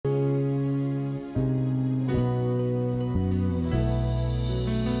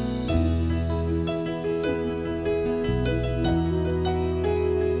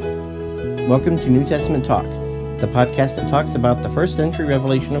Welcome to New Testament Talk, the podcast that talks about the first century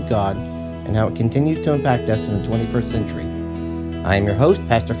revelation of God and how it continues to impact us in the 21st century. I am your host,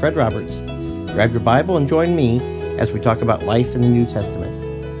 Pastor Fred Roberts. Grab your Bible and join me as we talk about life in the New Testament.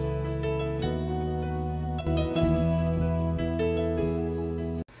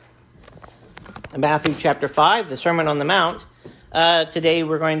 Matthew chapter 5, the Sermon on the Mount. Today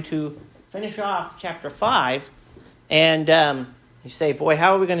we're going to finish off chapter 5. And you say, boy,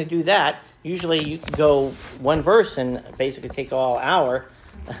 how are we going to do that? Usually you can go one verse and basically take all hour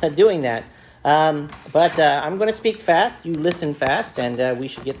doing that. But I'm going to speak fast. You listen fast, and we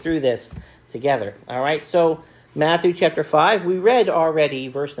should get through this together. All right, so Matthew chapter 5, we read already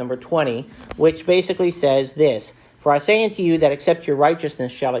verse number 20, which basically says this: "For I say unto you that except your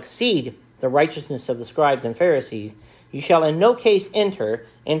righteousness shall exceed the righteousness of the scribes and Pharisees, you shall in no case enter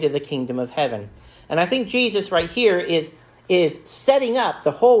into the kingdom of heaven." And I think Jesus right here is setting up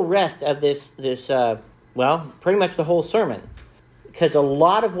the whole rest of this pretty much the whole sermon. Because a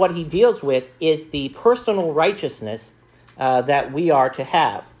lot of what he deals with is the personal righteousness that we are to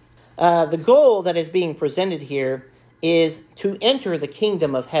have. The goal that is being presented here is to enter the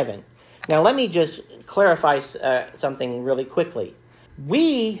kingdom of heaven. Now, let me just clarify something really quickly.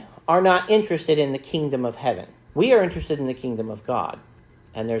 We are not interested in the kingdom of heaven. We are interested in the kingdom of God.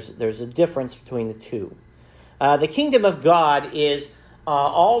 And there's a difference between the two. The kingdom of God is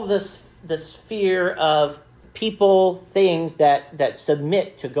all the sphere of people, things that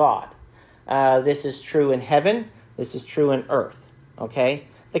submit to God. This is true in heaven. This is true in earth. Okay?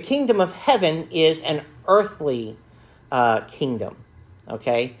 The kingdom of heaven is an earthly kingdom.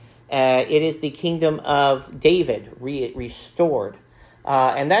 Okay? It is the kingdom of David restored.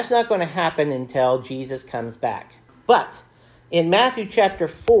 And that's not going to happen until Jesus comes back. But in Matthew chapter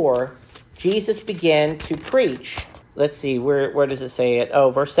 4, Jesus began to preach. Let's see, where does it say it?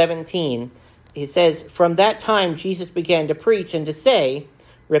 Oh, verse 17. He says, "From that time Jesus began to preach and to say,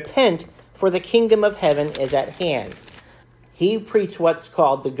 'Repent, for the kingdom of heaven is at hand.'" He preached what's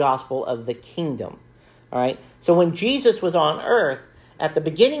called the gospel of the kingdom. All right? So when Jesus was on earth, at the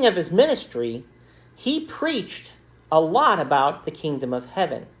beginning of his ministry, he preached a lot about the kingdom of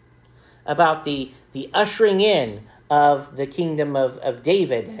heaven, about the ushering in of the kingdom of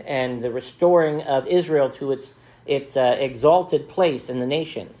David and the restoring of Israel to its exalted place in the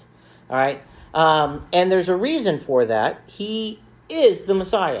nations. All right? And there's a reason for that. He is the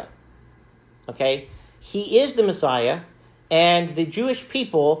Messiah. Okay? He is the Messiah, and the Jewish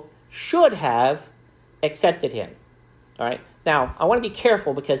people should have accepted him. All right? Now, I want to be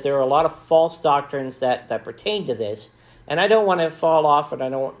careful because there are a lot of false doctrines that pertain to this, and I don't want to fall off, and I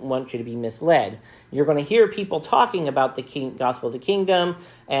don't want you to be misled. You're going to hear people talking about the gospel of the kingdom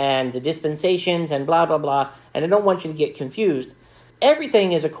and the dispensations and blah, blah, blah, and I don't want you to get confused.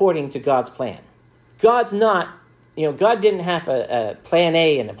 Everything is according to God's plan. God's not, God didn't have a plan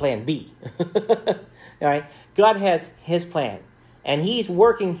A and a plan B. All right? God has his plan, and he's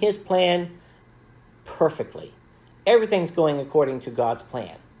working his plan perfectly. Everything's going according to God's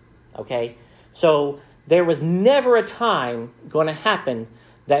plan. Okay? So there was never a time going to happen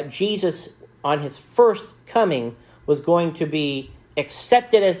that Jesus, on his first coming, was going to be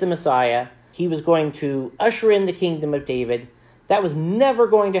accepted as the Messiah. He was going to usher in the kingdom of David. That was never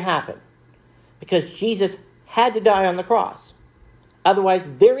going to happen because Jesus had to die on the cross. Otherwise,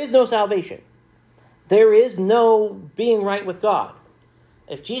 there is no salvation. There is no being right with God.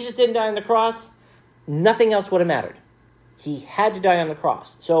 If Jesus didn't die on the cross, nothing else would have mattered. He had to die on the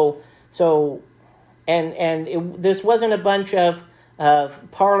cross. This wasn't a bunch of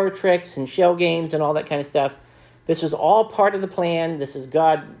parlor tricks and shell games and all that kind of stuff. This is all part of the plan. This is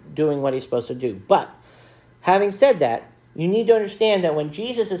God doing what he's supposed to do. But having said that, you need to understand that when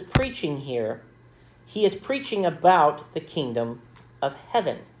Jesus is preaching here, he is preaching about the kingdom of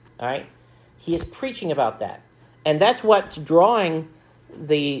heaven. All right? He is preaching about that. And that's what's drawing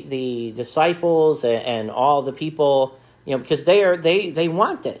the disciples and all the people, because they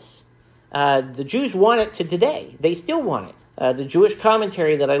want this. The Jews want it to today. They still want it. The Jewish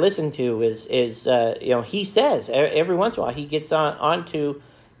commentary that I listen to is he says every once in a while he gets on to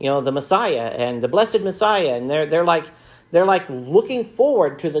the Messiah and the blessed Messiah, and they're like looking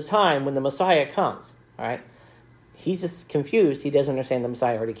forward to the time when the Messiah comes. All right, he's just confused. He doesn't understand the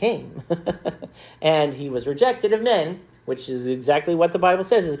Messiah already came, and he was rejected of men, which is exactly what the Bible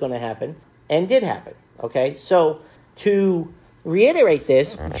says is going to happen, and did happen. Okay, so to reiterate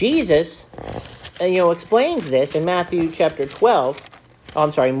this, Jesus explains this in Mark chapter 12,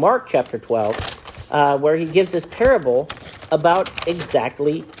 where he gives this parable about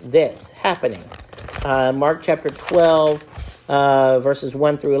exactly this happening. Mark chapter 12, verses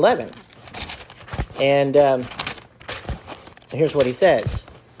 1 through 11. And here's what he says.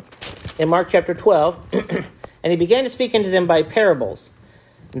 In Mark chapter 12, and he began to speak unto them by parables.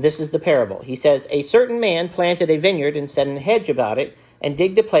 And this is the parable. He says, a certain man planted a vineyard and set an hedge about it, and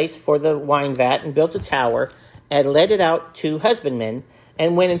digged a place for the wine vat, and built a tower, and let it out to husbandmen,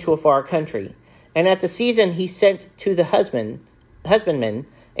 and went into a far country. And at the season he sent to the husbandman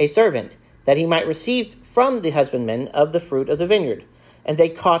a servant, that he might receive from the husbandman of the fruit of the vineyard. And they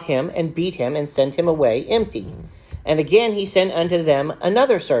caught him, and beat him, and sent him away empty. And again he sent unto them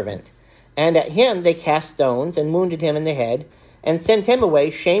another servant, and at him they cast stones, and wounded him in the head, and sent him away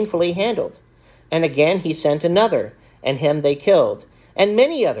shamefully handled. And again he sent another, and him they killed, and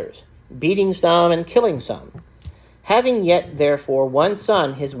many others, beating some and killing some. Having yet therefore one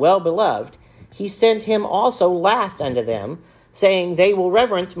son, his well-beloved, he sent him also last unto them, saying, they will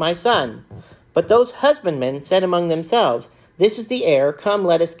reverence my son. But those husbandmen said among themselves, this is the heir, come,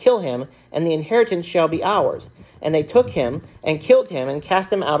 let us kill him, and the inheritance shall be ours. And they took him, and killed him, and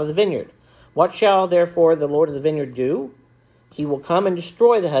cast him out of the vineyard. What shall therefore the Lord of the vineyard do? He will come and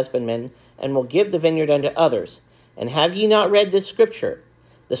destroy the husbandmen, and will give the vineyard unto others. And have ye not read this scripture?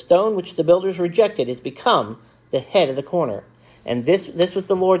 The stone which the builders rejected is become the head of the corner. And this was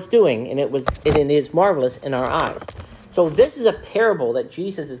the Lord's doing, and it is marvelous in our eyes. So this is a parable that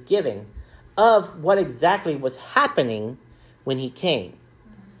Jesus is giving of what exactly was happening when he came.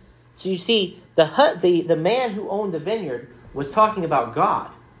 So you see, the man who owned the vineyard was talking about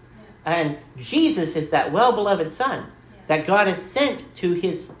God. And Jesus is that well-beloved son that God has sent to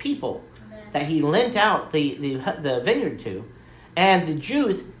his people, that he lent out the vineyard to. And the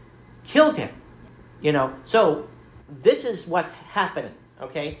Jews killed him. So this is what's happening,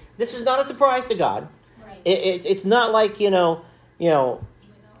 okay? This is not a surprise to God. Right. It's not like, he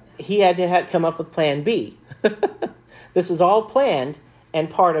had to come up with plan B. This is all planned and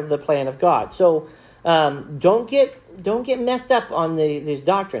part of the plan of God. So don't get messed up on these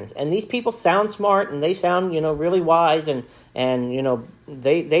doctrines. And these people sound smart, and they sound, really wise, and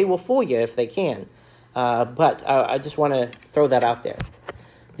they will fool you if they can. But I just want to throw that out there.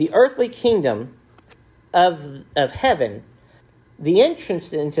 The earthly kingdom of heaven, the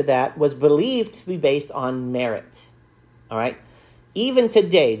entrance into that was believed to be based on merit. All right? Even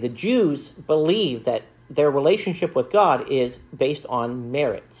today, the Jews believe that their relationship with God is based on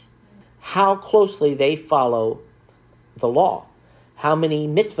merit. How closely they follow the law. How many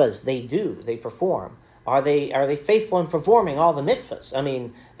mitzvahs they perform. Are they faithful in performing all the mitzvahs? I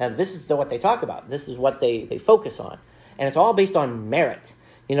mean, this is what they talk about. This is what they focus on. And it's all based on merit.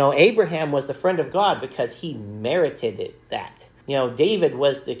 Abraham was the friend of God because he merited that. David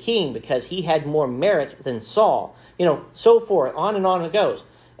was the king because he had more merit than Saul. So forth, on it goes.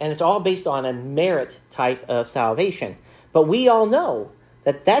 And it's all based on a merit type of salvation. But we all know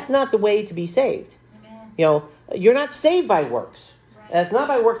that that's not the way to be saved. Amen. You're not saved by works. Right. It's not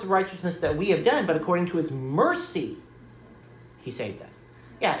by works of righteousness that we have done, but according to his mercy, he saved us.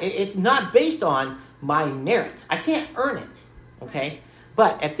 Yeah, it's not based on my merit. I can't earn it, okay?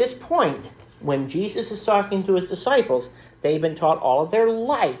 But at this point, when Jesus is talking to his disciples, they've been taught all of their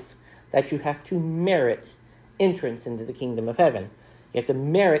life that you have to merit entrance into the kingdom of heaven. You have to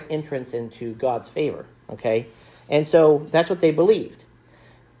merit entrance into God's favor, okay? And so that's what they believed.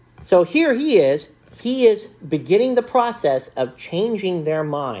 So here he is beginning the process of changing their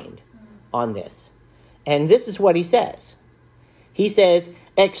mind on this. And this is what he says. He says,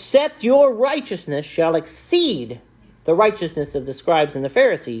 except your righteousness shall exceed the righteousness of the scribes and the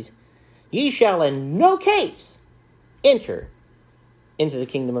Pharisees, ye shall in no case enter into the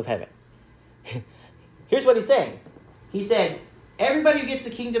kingdom of heaven. Here's what he's saying. He said, everybody who gets the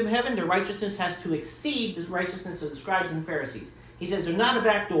kingdom of heaven, their righteousness has to exceed the righteousness of the scribes and Pharisees. He says there's not a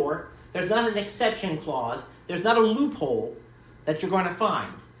back door. There's not an exception clause. There's not a loophole that you're going to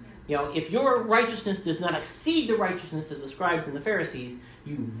find. If your righteousness does not exceed the righteousness of the scribes and the Pharisees,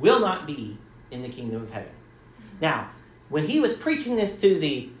 you will not be in the kingdom of heaven. Now, when he was preaching this to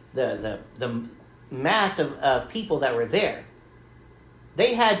the mass of people that were there,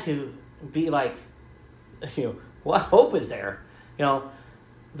 they had to be like, what hope is there?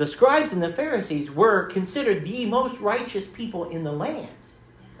 The scribes and the Pharisees were considered the most righteous people in the land.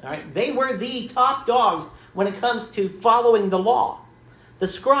 All right? They were the top dogs when it comes to following the law. The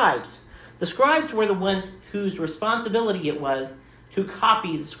scribes were the ones whose responsibility it was to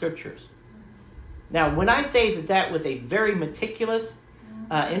copy the scriptures. Now, when I say that was a very meticulous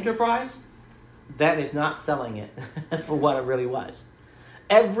enterprise, that is not selling it for what it really was.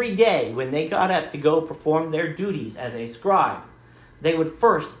 Every day when they got up to go perform their duties as a scribe, they would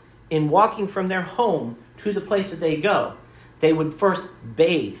first, in walking from their home to the place that they go, they would first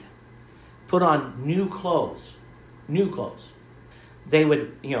bathe, put on new clothes. New clothes. They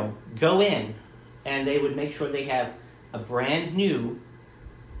would, go in and they would make sure they have a brand new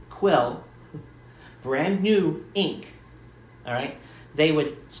quill, brand new ink. All right? They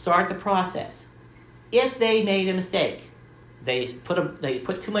would start the process. If they made a mistake, they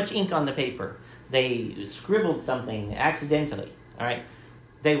put too much ink on the paper, they scribbled something accidentally, all right?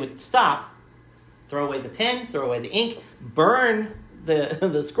 They would stop, throw away the pen, throw away the ink, burn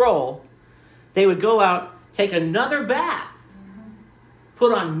the scroll. They would go out, take another bath,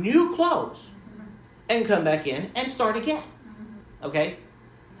 put on new clothes, and come back in and start again. Okay?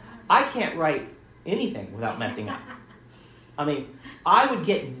 I can't write anything without messing up. I mean, I would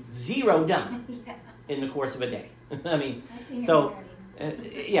get 0 done in the course of a day. I mean, so,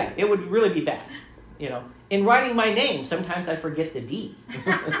 it would really be bad. In writing my name, sometimes I forget the D.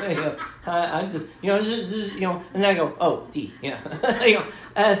 I'm just, and then I go, oh, D,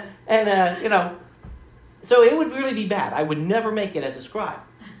 so it would really be bad. I would never make it as a scribe.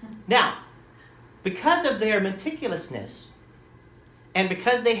 Now, because of their meticulousness, and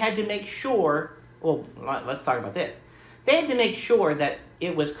because they had to make sure, well, let's talk about this. They had to make sure that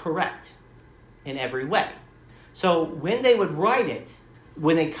it was correct in every way. So when they would write it,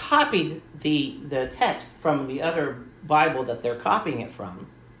 when they copied the text from the other Bible that they're copying it from,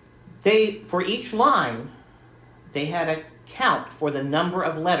 for each line, they had a count for the number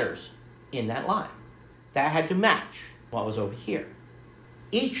of letters in that line. That had to match what was over here.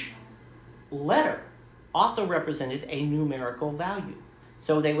 Each letter also represented a numerical value.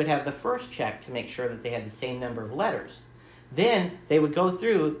 So they would have the first check to make sure that they had the same number of letters. Then they would go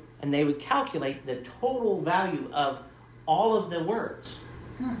through and they would calculate the total value of all of the words.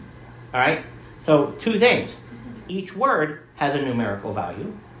 All right? So 2 things. Each word has a numerical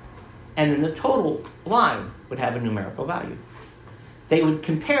value, and then the total line would have a numerical value. They would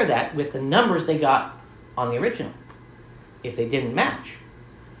compare that with the numbers they got on the original. If they didn't match,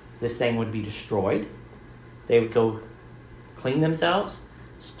 this thing would be destroyed. They would go clean themselves,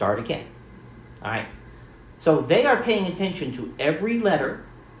 start again. All right? So they are paying attention to every letter.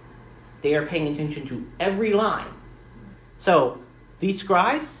 They are paying attention to every line. So these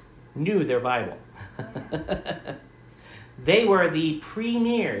scribes knew their Bible. They were the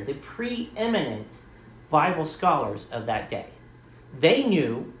preeminent Bible scholars of that day. They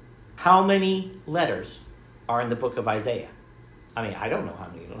knew how many letters are in the book of Isaiah. I mean, I don't know how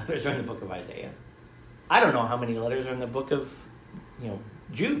many letters are in the book of Isaiah. I don't know how many letters are in the book of,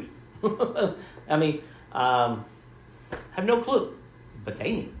 Jude. I mean, have no clue. But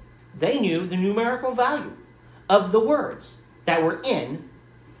they knew. They knew the numerical value of the words that were in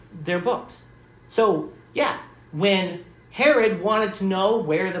their books. So, when Herod wanted to know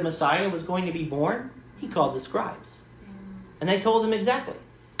where the Messiah was going to be born, he called the scribes. And they told him exactly.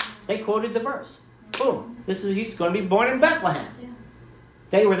 They quoted the verse. Boom. He's going to be born in Bethlehem.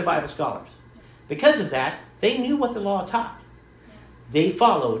 They were the Bible scholars. Because of that, they knew what the law taught. They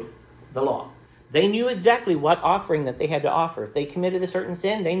followed the law. They knew exactly what offering that they had to offer. If they committed a certain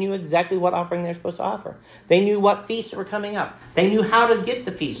sin, they knew exactly what offering they're supposed to offer. They knew what feasts were coming up. They knew how to get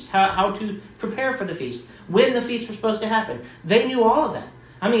the feast, how to prepare for the feast, when the feasts were supposed to happen. They knew all of that.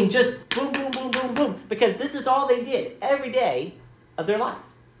 I mean, just boom, boom, boom, boom, boom, because this is all they did every day of their life.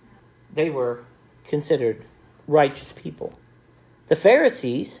 They were considered righteous people. The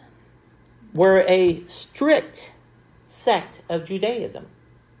Pharisees were a strict sect of Judaism.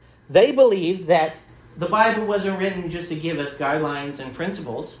 They believed that the Bible wasn't written just to give us guidelines and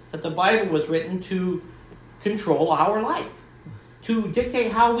principles, that the Bible was written to control our life, to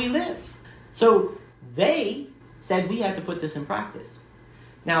dictate how we live. So they said we have to put this in practice.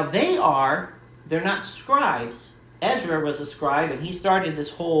 Now they're not scribes. Ezra was a scribe, and he started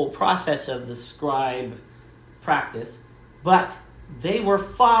this whole process of the scribe practice, but they were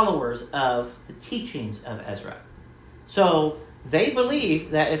followers of the teachings of Ezra. So they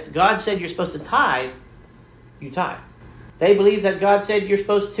believed that if God said you're supposed to tithe, you tithe. They believed that God said you're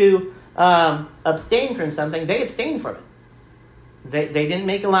supposed to abstain from something, they abstained from it. They didn't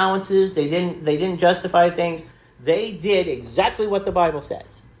make allowances, they didn't justify things. They did exactly what the Bible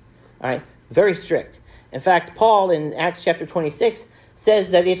says. All right, very strict. In fact, Paul in Acts chapter 26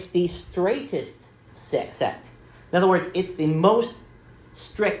 says that it's the straightest sect. In other words, it's the most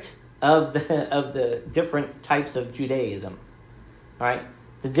strict of the different types of Judaism. All right,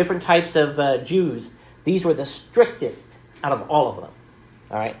 the different types of Jews. These were the strictest out of all of them.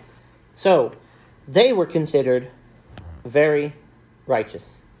 All right, so they were considered very righteous.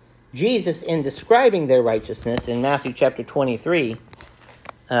 Jesus, in describing their righteousness in Matthew chapter 23,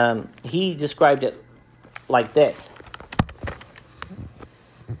 he described it like this.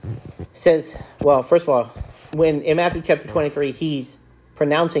 says, well, first of all, when in Matthew chapter 23, he's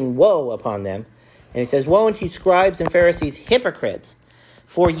pronouncing woe upon them. And he says, woe unto you, scribes and Pharisees, hypocrites,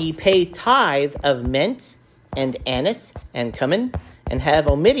 for ye pay tithe of mint and anise and cumin, and have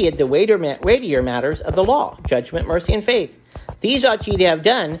omitted the weightier matters of the law, judgment, mercy, and faith. These ought ye to have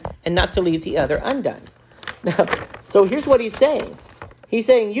done, and not to leave the other undone. Now, so here's what he's saying. He's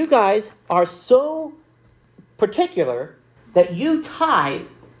saying, you guys are so particular that you tithe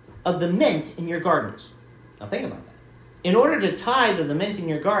of the mint in your gardens. Now think about that. In order to tithe of the mint in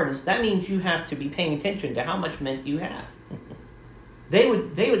your gardens, that means you have to be paying attention to how much mint you have. They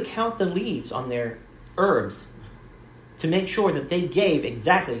would count the leaves on their herbs to make sure that they gave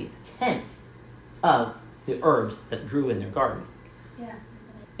exactly a tenth of the herbs that grew in their garden. Yeah.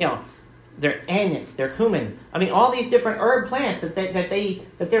 You know, their anise, their cumin. I mean, all these different herb plants that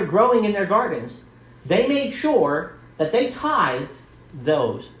they're growing in their gardens. They made sure that they tithed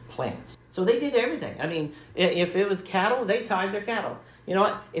those plants. So they did everything. I mean, if it was cattle, they tithed their cattle. You know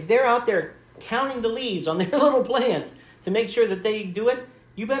what? If they're out there counting the leaves on their little plants to make sure that they do it,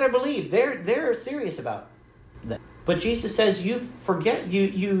 you better believe they're serious about that. But Jesus says you forget,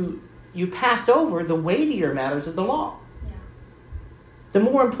 you passed over the weightier matters of the law. Yeah. The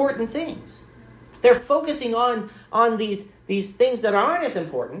more important things. They're focusing on these things that aren't as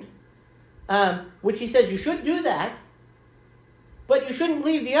important, which he says you should do that, but you shouldn't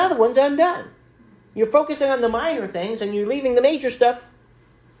leave the other ones undone. You're focusing on the minor things and you're leaving the major stuff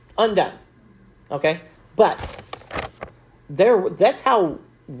undone. Okay? But that's how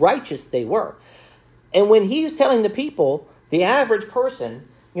righteous they were. And when he was telling the people, the average person,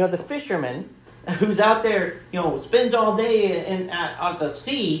 the fisherman who's out there, spends all day at the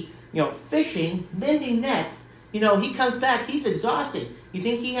sea, fishing, mending nets, he comes back, he's exhausted. You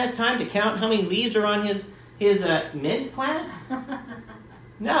think he has time to count how many leaves are on his mint plant?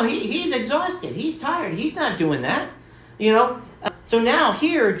 No, he's exhausted. He's tired. He's not doing that. So now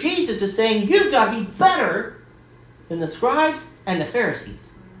here, Jesus is saying, you've got to be better than the scribes and the Pharisees.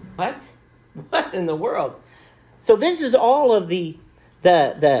 What? What in the world? So this is all of the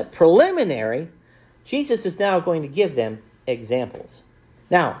preliminary. Jesus is now going to give them examples.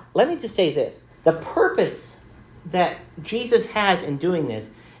 Now, let me just say this. The purpose that Jesus has in doing this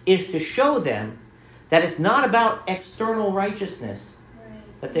is to show them that it's not about external righteousness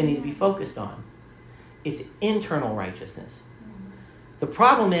that they need to be focused on. It's internal righteousness. The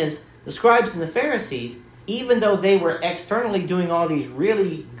problem is the scribes and the Pharisees, even though they were externally doing all these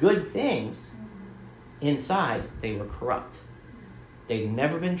really good things, inside they were corrupt. They'd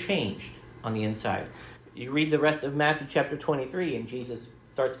never been changed on the inside. You read the rest of Matthew chapter 23, and Jesus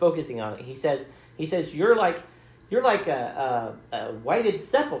starts focusing on it. He says, you're like a whited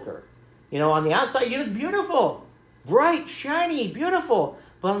sepulcher. On the outside you look beautiful, bright, shiny, beautiful,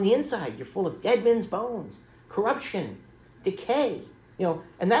 but on the inside you're full of dead men's bones, corruption, decay.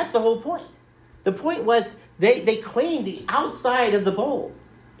 And that's the whole point. The point was they cleaned the outside of the bowl,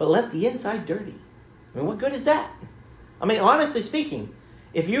 but left the inside dirty. I mean, what good is that? I mean, honestly speaking,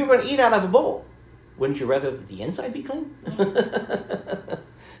 if you were going to eat out of a bowl, wouldn't you rather that the inside be clean?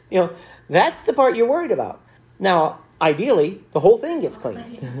 That's the part you're worried about. Now, ideally, the whole thing gets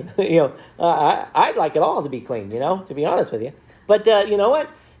cleaned. I'd like it all to be clean, to be honest with you. But you know what?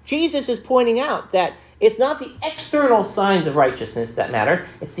 Jesus is pointing out that it's not the external signs of righteousness that matter,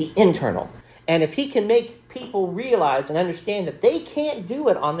 it's the internal. And if he can make people realize and understand that they can't do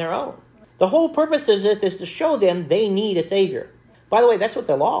it on their own, the whole purpose of this is to show them they need a Savior. By the way, that's what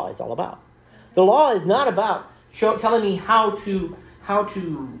the law is all about. The law is not about telling me how to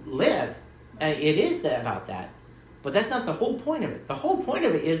live. It is about that. But that's not the whole point of it. The whole point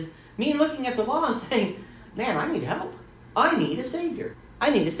of it is me looking at the law and saying, man, I need help. I need a Savior. I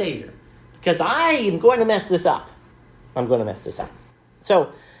need a Savior. Because I am going to mess this up. I'm going to mess this up.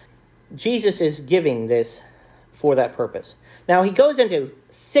 So, Jesus is giving this for that purpose. Now, he goes into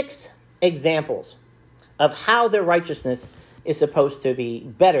 6 examples of how their righteousness is supposed to be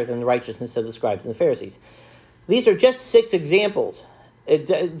better than the righteousness of the scribes and the Pharisees. These are just 6 examples.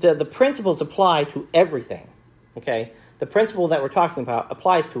 The principles apply to everything. Okay? The principle that we're talking about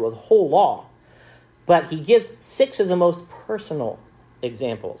applies to the whole law. But he gives 6 of the most personal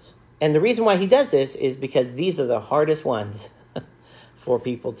examples. And the reason why he does this is because these are the hardest ones for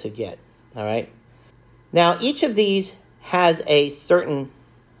people to get. All right? Now, each of these has a certain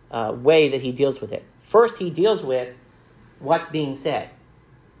way that he deals with it. First, he deals with what's being said.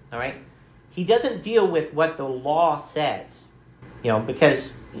 All right? He doesn't deal with what the law says.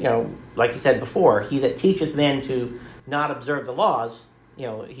 Because, like he said before, he that teacheth men to not observe the laws,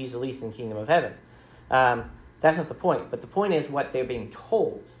 he's the least in the kingdom of heaven. That's not the point. But the point is what they're being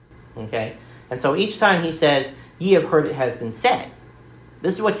told. Okay? And so each time he says, ye have heard it has been said.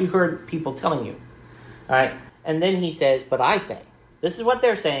 This is what you heard people telling you. All right? And then he says, but I say. This is what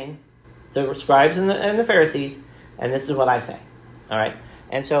they're saying, the scribes and the Pharisees, and this is what I say. All right?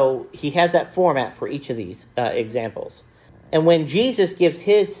 And so he has that format for each of these examples. And when Jesus gives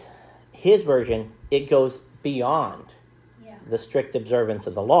his version, it goes beyond the strict observance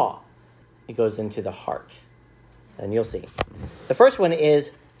of the law. It goes into the heart. And you'll see. The first one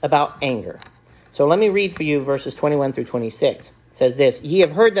is about anger. So let me read for you verses 21 through 26. It says this, ye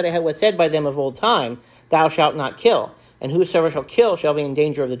have heard that it was said by them of old time, thou shalt not kill, and whosoever shall kill shall be in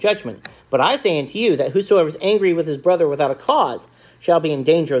danger of the judgment. But I say unto you that whosoever is angry with his brother without a cause shall be in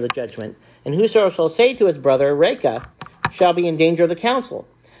danger of the judgment. And whosoever shall say to his brother, Reka, shall be in danger of the council.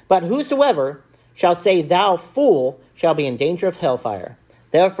 But whosoever shall say, thou fool, shall be in danger of hellfire.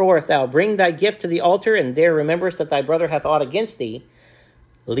 Therefore, if thou bring thy gift to the altar, and there rememberest that thy brother hath aught against thee,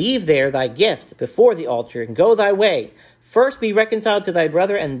 leave there thy gift before the altar, and go thy way. First be reconciled to thy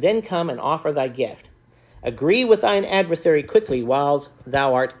brother, and then come and offer thy gift. Agree with thine adversary quickly, whiles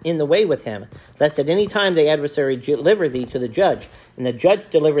thou art in the way with him, lest at any time the adversary deliver thee to the judge, and the judge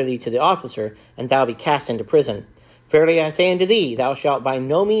deliver thee to the officer, and thou be cast into prison. Verily I say unto thee, thou shalt by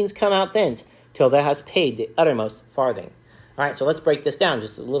no means come out thence, till thou hast paid the uttermost farthing. All right, so let's break this down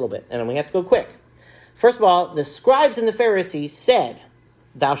just a little bit, and we have to go quick. First of all, the scribes and the Pharisees said,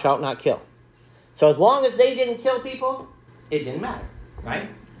 thou shalt not kill. So as long as they didn't kill people, it didn't matter, right?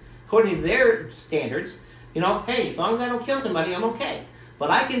 According to their standards, hey, as long as I don't kill somebody, I'm okay. But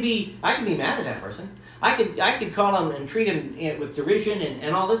I can be mad at that person. I could call him and treat him with derision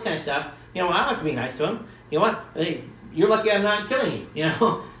and all this kind of stuff. I don't have to be nice to him. You know what? Hey, you're lucky I'm not killing you.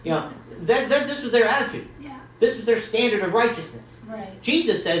 This was their attitude. Yeah. This was their standard of righteousness. Right.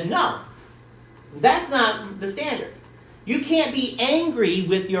 Jesus said, no, that's not the standard. You can't be angry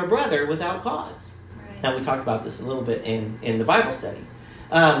with your brother without cause. Right. Now, we talked about this a little bit in the Bible study.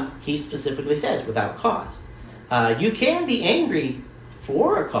 He specifically says, without cause. You can be angry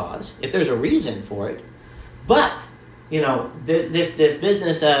for a cause, if there's a reason for it. But, this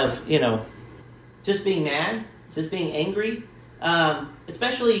business of, just being mad, just being angry,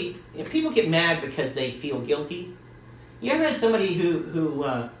 especially, people get mad because they feel guilty. You ever had somebody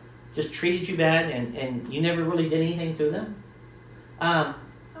who just treated you bad and you never really did anything to them? Oh,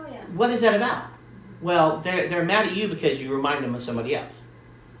 yeah. What is that about? Well, they're mad at you because you remind them of somebody else.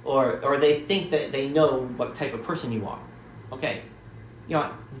 Or they think that they know what type of person you are. Okay.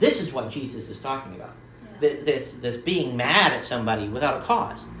 This is what Jesus is talking about. Yeah. This being mad at somebody without a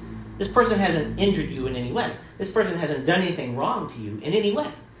cause. This person hasn't injured you in any way. This person hasn't done anything wrong to you in any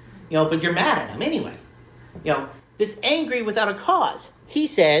way. But you're mad at them anyway. This angry without a cause. He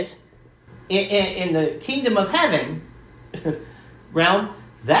says, in the kingdom of heaven realm,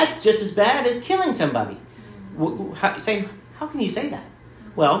 that's just as bad as killing somebody. How can you say that?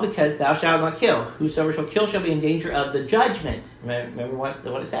 Well, because thou shalt not kill. Whosoever shall kill shall be in danger of the judgment. Remember what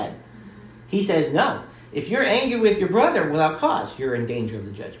it said. He says, no. If you're angry with your brother without cause, you're in danger of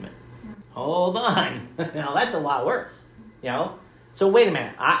the judgment. Hold on. Now, that's a lot worse. So wait a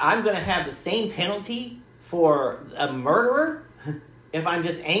minute. I'm going to have the same penalty for a murderer if I'm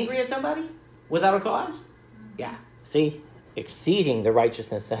just angry at somebody without a cause? Yeah. See? Exceeding the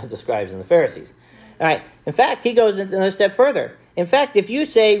righteousness of the scribes and the Pharisees. All right. In fact, he goes another step further. In fact, if you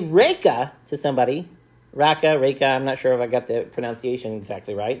say Reka to somebody, Reka, I'm not sure if I got the pronunciation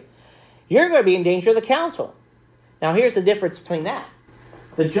exactly right, you're going to be in danger of the council. Now, here's the difference between that.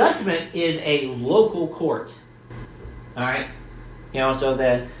 The judgment is a local court. All right? So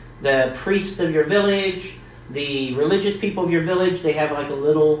the priests of your village, the religious people of your village, they have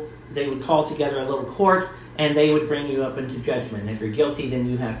they would call together a little court, and they would bring you up into judgment. If you're guilty, then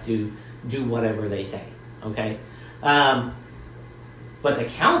you have to do whatever they say. Okay? But the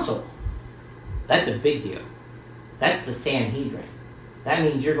council, that's a big deal. That's the Sanhedrin. That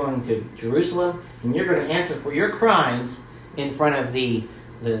means you're going to Jerusalem, and you're going to answer for your crimes in front of the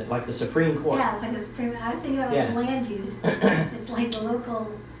Supreme Court. Yeah, it's like the Supreme. I was thinking about the land use. It's like the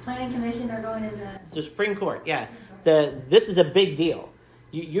local planning commission are going to the Supreme Court. Yeah, this is a big deal.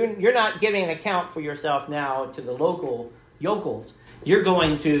 You're not giving an account for yourself now to the local yokels. You're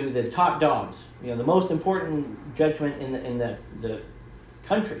going to the top dogs. The most important judgment in the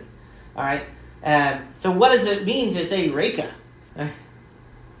country. All right. So what does it mean to say Reka?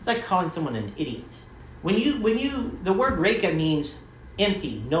 It's like calling someone an idiot. When you the word Reka means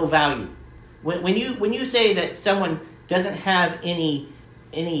empty, no value. When you say that someone doesn't have any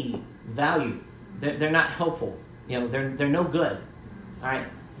value, they're not helpful. They're no good. All right.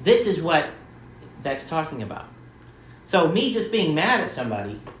 This is what that's talking about. So me just being mad at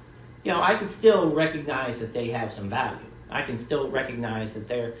somebody I can still recognize that they have some value. I can still recognize that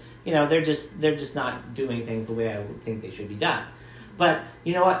they're just not doing things the way I would think they should be done. But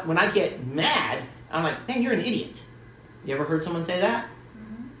you know what? When I get mad, I'm like, man, you're an idiot. You ever heard someone say that?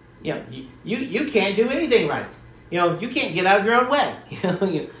 Mm-hmm. You can't do anything right. You can't get out of your own way.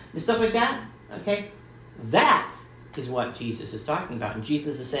 And stuff like that. Okay, that is what Jesus is talking about, and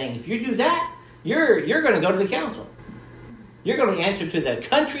Jesus is saying, if you do that, you're going to go to the council. You're going to answer to the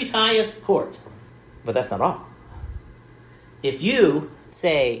country's highest court. But that's not all. If you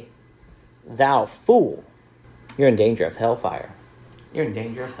say, thou fool, you're in danger of hellfire. You're in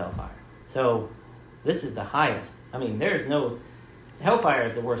danger of hellfire. So this is the highest. Hellfire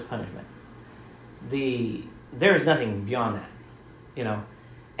is the worst punishment. There is nothing beyond that.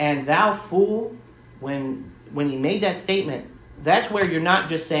 And thou fool, when he made that statement, that's where you're not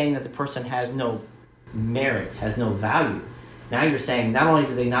just saying that the person has no merit, has no value. Now you're saying not only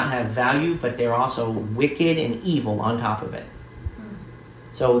do they not have value, but they're also wicked and evil on top of it.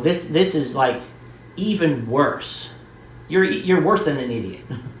 So this is like even worse. You're worse than an idiot.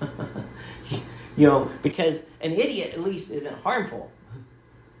 Because an idiot at least isn't harmful.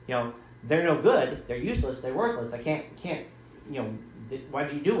 They're no good. They're useless. They're worthless. I can't. What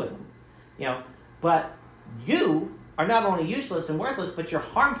do you do with them? But you are not only useless and worthless, but you're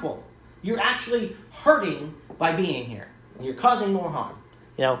harmful. You're actually hurting by being here. You're causing more harm.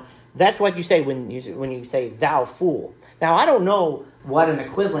 That's what you say when you say thou fool. Now, I don't know what an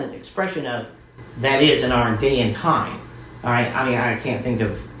equivalent expression of that is in our day and time. All right, I can't think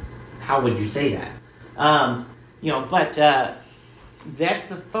of how would you say that. But that's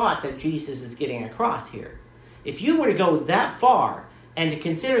the thought that Jesus is getting across here. If you were to go that far and to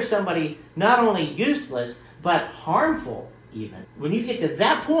consider somebody not only useless but harmful, even when you get to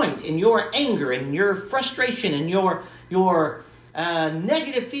that point in your anger and your frustration and your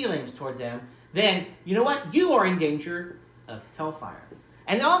negative feelings toward them, then you know what? You are in danger of hellfire.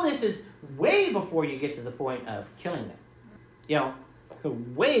 And all this is way before you get to the point of killing them.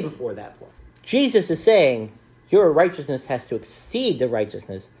 Way before that point. Jesus is saying your righteousness has to exceed the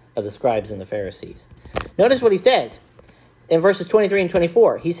righteousness of the scribes and the Pharisees. Notice what he says in verses 23 and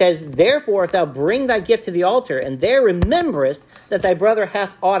 24. He says, therefore, if thou bring thy gift to the altar, and there rememberest that thy brother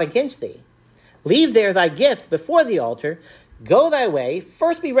hath aught against thee, leave there thy gift before the altar, go thy way,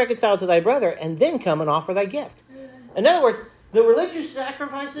 first be reconciled to thy brother, and then come and offer thy gift. In other words, the religious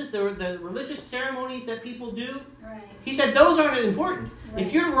sacrifices, the religious ceremonies that people do, right. He said those aren't important. Right.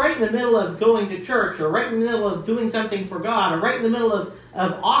 If you're right in the middle of going to church, or right in the middle of doing something for God, or right in the middle of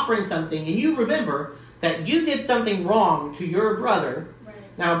offering something, and you remember that you did something wrong to your brother. Right.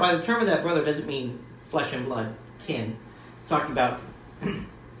 Now, by the term of that brother doesn't mean flesh and blood kin. It's talking about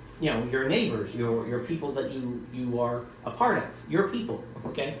your neighbors, your people that you are a part of, your people.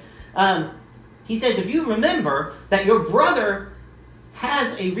 Okay. He says, if you remember that your brother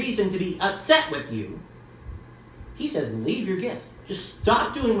has a reason to be upset with you, he says, leave your gift. Just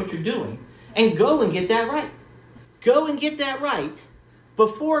stop doing what you're doing and go and get that right. Go and get that right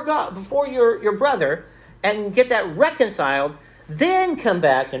before God, before your brother, and get that reconciled, then come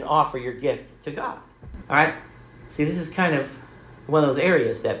back and offer your gift to God. All right? See, this is kind of one of those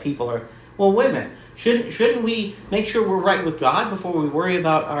areas that people are, well, wait a minute. Shouldn't we make sure we're right with God before we worry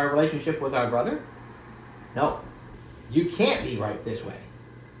about our relationship with our brother? No. You can't be right this way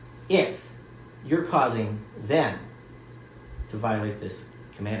if you're causing them to violate this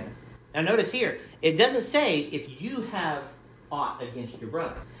commandment. Now notice here, it doesn't say if you have aught against your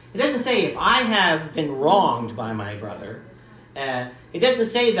brother. It doesn't say if I have been wronged by my brother. It doesn't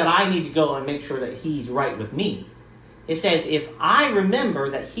say that I need to go and make sure that he's right with me. It says, if I remember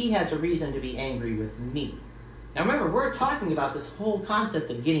that he has a reason to be angry with me. Now remember, we're talking about this whole concept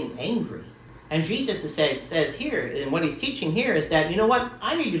of getting angry. And Jesus says here, and what he's teaching here is that, you know what?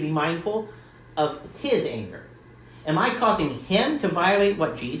 I need to be mindful of his anger. Am I causing him to violate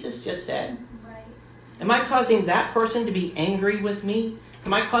what Jesus just said? Right. Am I causing that person to be angry with me?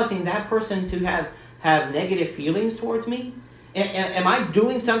 Am I causing that person to have negative feelings towards me? Am I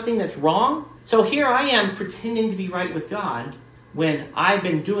doing something that's wrong? So here I am pretending to be right with God when I've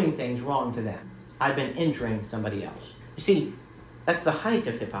been doing things wrong to them. I've been injuring somebody else. You see, that's the height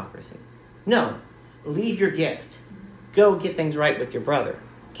of hypocrisy. No, leave your gift. Go get things right with your brother.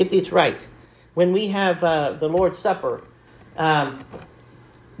 Get these right. When we have the Lord's Supper,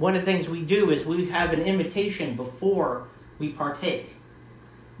 one of the things we do is we have an invitation before we partake.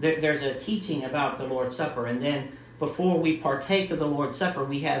 There's a teaching about the Lord's Supper, and then before we partake of the Lord's Supper,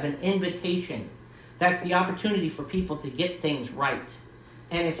 we have an invitation. That's the opportunity for people to get things right.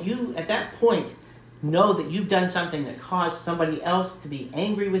 And if you, at that point, know that you've done something that caused somebody else to be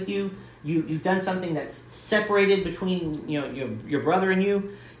angry with you, you've done something that's separated between your brother and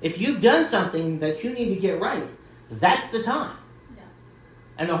you, if you've done something that you need to get right, that's the time. Yeah.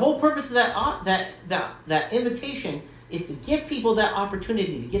 And the whole purpose of that invitation is to give people that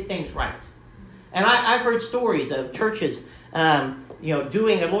opportunity to get things right. And I've heard stories of churches,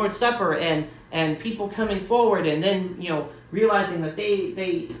 doing a Lord's Supper and people coming forward and then, realizing that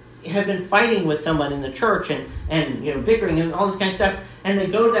they have been fighting with someone in the church and bickering and all this kind of stuff. And they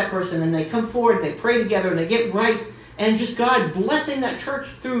go to that person and they come forward, they pray together and they get right. And just God blessing that church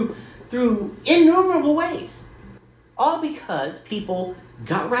through innumerable ways. All because people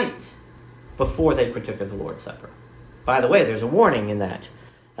got right before they partook of the Lord's Supper. By the way, there's a warning in that.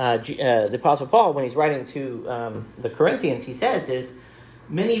 The Apostle Paul, when he's writing to the Corinthians, he says is,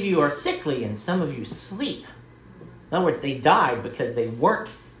 many of you are sickly and some of you sleep. In other words, they died because they weren't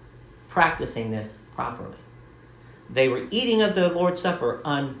practicing this properly. They were eating of the Lord's Supper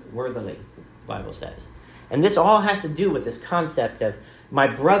unworthily, the Bible says. And this all has to do with this concept of my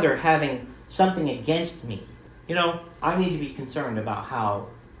brother having something against me. I need to be concerned about how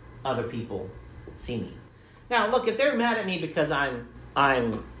other people see me. Now, look, if they're mad at me because I'm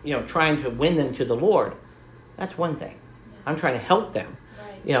trying to win them to the Lord, that's one thing. Yeah. I'm trying to help them.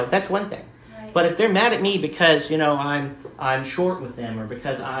 Right. That's one thing. Right. But if they're mad at me because I'm short with them, or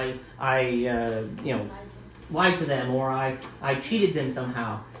because I lied to them, or I cheated them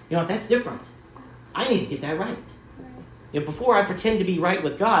somehow, that's different. I need to get that right. Before I pretend to be right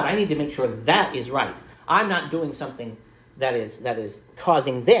with God, I need to make sure that is right. I'm not doing something that is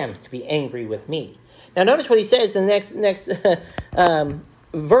causing them to be angry with me. Now notice what he says in the next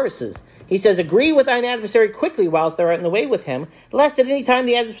verses. He says, agree with thine adversary quickly whilst thou art in the way with him, lest at any time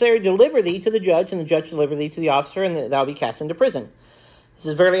the adversary deliver thee to the judge, and the judge deliver thee to the officer, and thou be cast into prison. He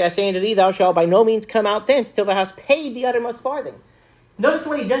says, verily I say unto thee, thou shalt by no means come out thence till thou hast paid the uttermost farthing. Notice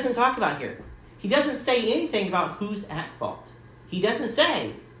what he doesn't talk about here. He doesn't say anything about who's at fault. He doesn't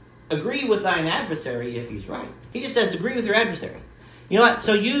say, agree with thine adversary if he's right. He just says, agree with your adversary. You know what?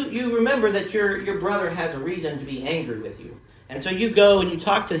 So you remember that your brother has a reason to be angry with you. And so you go and you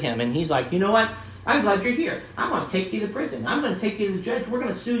talk to him, and he's like, you know what? I'm glad you're here. I'm going to take you to prison. I'm going to take you to the judge. We're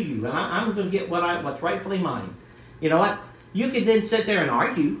going to sue you, and I'm going to get what's rightfully mine. You know what? You could then sit there and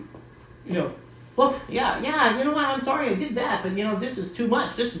argue. Look, yeah, you know what? I'm sorry I did that, but, this is too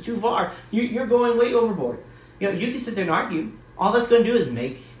much. This is too far. You're going way overboard. You can sit there and argue. All that's going to do is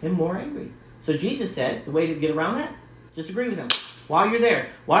make him more angry. So Jesus says the way to get around that, just agree with him. While you're there,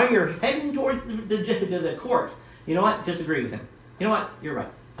 while you're heading towards the court, you know what? Just agree with him. You know what? You're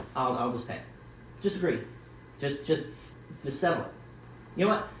right. I'll just pay. Just agree. Just settle it. You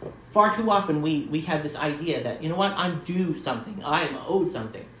know what? Far too often we have this idea that, you know what? I'm due something. I'm owed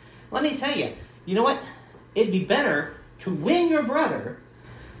something. Let me tell you, you know what? It'd be better to win your brother,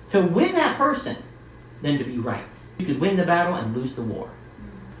 to win that person, than to be right. You could win the battle and lose the war.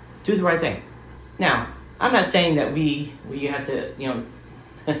 Do the right thing. Now, I'm not saying that we have to,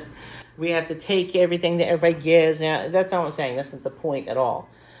 we have to take everything that everybody gives. Now, that's not what I'm saying. That's not the point at all.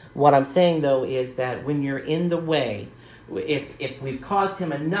 What I'm saying, though, is that when you're in the way, if we've caused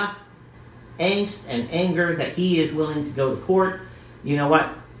him enough angst and anger that he is willing to go to court, you know what?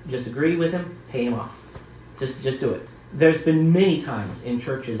 Just agree with him, pay him off. Just do it. There's been many times in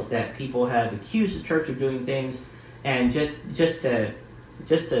churches that people have accused the church of doing things, and just to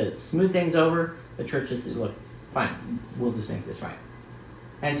smooth things over, the church has said, look, fine, we'll just make this right.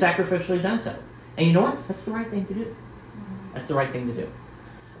 And sacrificially done so. And you know what? That's the right thing to do. That's the right thing to do.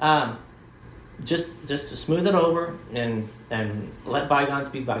 Just to smooth it over and let bygones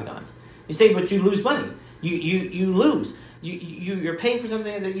be bygones. You say, but you lose money. You lose. You're paying for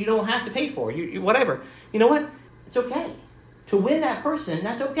something that you don't have to pay for. You whatever. You know what? It's okay. To win that person,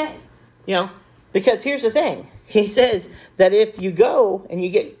 that's okay. Because here's the thing. He says that if you go and you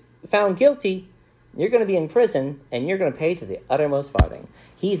get found guilty, you're going to be in prison and you're going to pay to the uttermost farthing.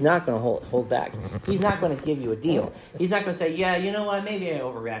 He's not going to hold back. He's not going to give you a deal. He's not going to say, yeah, you know what, maybe I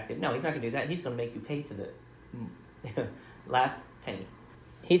overreacted. No, he's not going to do that. He's going to make you pay to the last penny.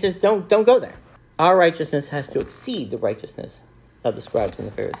 He says, don't go there. Our righteousness has to exceed the righteousness of the scribes and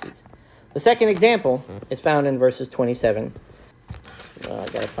the Pharisees. The second example is found in verses 27. I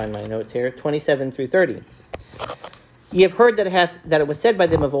got to find my notes here. 27 through 30. Ye have heard that it was said by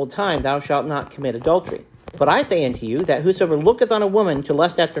them of old time, thou shalt not commit adultery. But I say unto you, that whosoever looketh on a woman to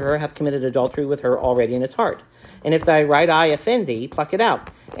lust after her hath committed adultery with her already in his heart. And if thy right eye offend thee, pluck it out,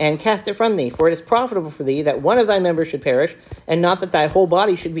 and cast it from thee. For it is profitable for thee that one of thy members should perish, and not that thy whole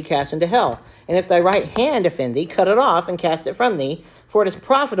body should be cast into hell. And if thy right hand offend thee, cut it off, and cast it from thee. For it is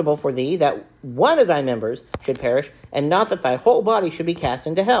profitable for thee that one of thy members should perish, and not that thy whole body should be cast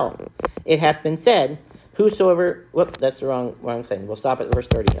into hell. It hath been said, whosoever... Whoop, that's the wrong thing. We'll stop at verse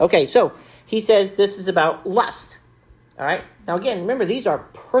 30. Okay, so he says this is about lust. All right? Now again, remember, these are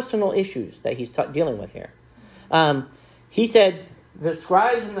personal issues that he's dealing with here. He said, the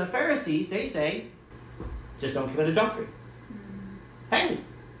scribes and the Pharisees, they say, just don't commit adultery. Hey,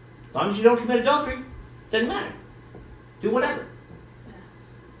 as long as you don't commit adultery, doesn't matter. Do whatever.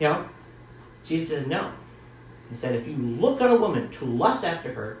 You know? Jesus says no. He said, if you look on a woman to lust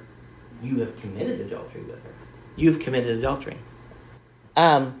after her, you have committed adultery with her. You've committed adultery.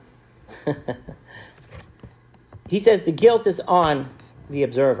 He says the guilt is on the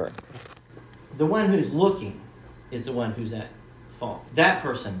observer. The one who's looking is the one who's at fault. That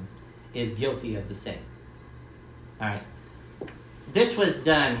person is guilty of the sin. All right. This was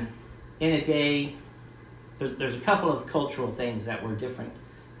done in a day. There's a couple of cultural things that were different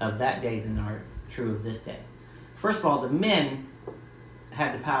of that day than are true of this day. First of all, the men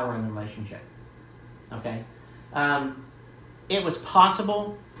had the power in the relationship. Okay? It was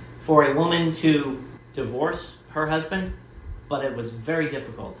possible for a woman to divorce her husband, but it was very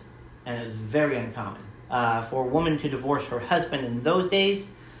difficult, and it was very uncommon. For a woman to divorce her husband in those days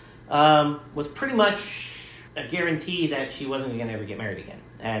was pretty much a guarantee that she wasn't going to ever get married again.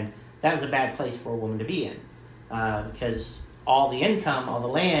 And that was a bad place for a woman to be in, because all the income, all the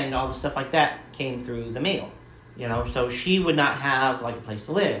land, all the stuff like that came through the male. You know, so she would not have like a place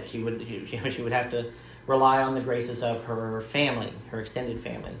to live. She would have to rely on the graces of her family, her extended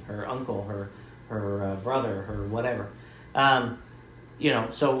family, her uncle, her brother, her whatever. You know,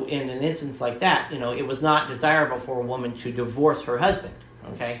 so in an instance like that, you know, it was not desirable for a woman to divorce her husband.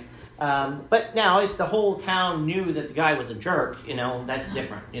 Okay, but now if the whole town knew that the guy was a jerk, you know, that's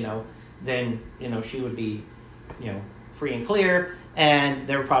different. You know, then you know she would be, you know, free and clear, and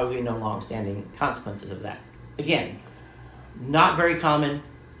there would probably be no long-standing consequences of that. Again, not very common,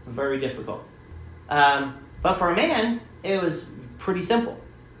 very difficult. But for a man, it was pretty simple.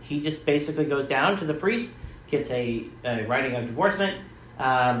 He just basically goes down to the priest, gets a writing of divorcement,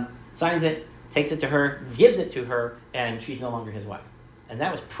 signs it, takes it to her, gives it to her, and she's no longer his wife. And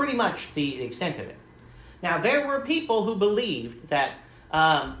that was pretty much the extent of it. Now, there were people who believed that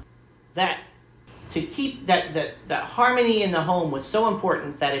that to keep that harmony in the home was so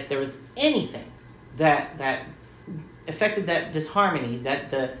important that if there was anything that affected that disharmony,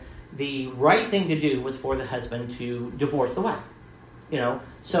 that the right thing to do was for the husband to divorce the wife. You know,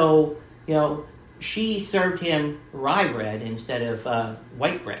 so you know she served him rye bread instead of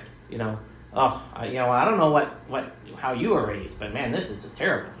white bread. You know, you know, I don't know how you were raised, but man, this is just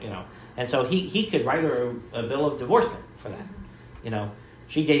terrible. You know, and so he could write her a bill of divorcement for that. You know,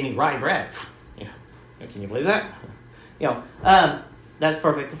 she gave me rye bread. You know, can you believe that? You know, that's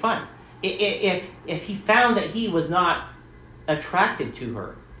perfectly fine. If he found that he was not attracted to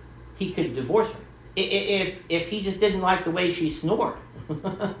her, he could divorce her. If he just didn't like the way she snored,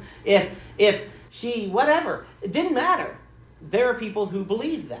 if she whatever, it didn't matter. There are people who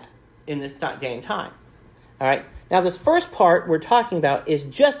believe that in this day and time. All right. Now this first part we're talking about is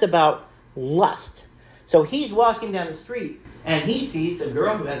just about lust. So he's walking down the street and he sees a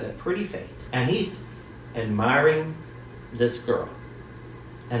girl who has a pretty face, and he's admiring this girl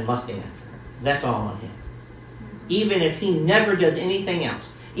and lusting after her. That's all on him. Even if he never does anything else,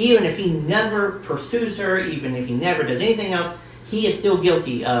 even if he never pursues her, even if he never does anything else, he is still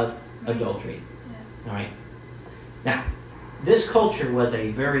guilty of adultery. Yeah. All right. Now, this culture was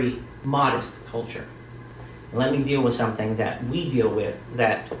a very modest culture. Let me deal with something that we deal with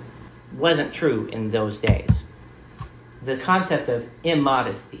that wasn't true in those days. The concept of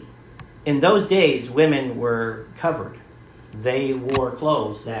immodesty. In those days, women were covered. They wore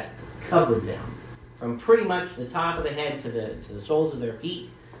clothes that covered them. From pretty much the top of the head to the soles of their feet,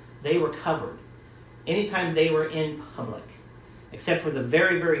 they were covered. Anytime they were in public, except for the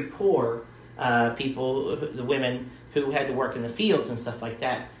very, very poor people, the women who had to work in the fields and stuff like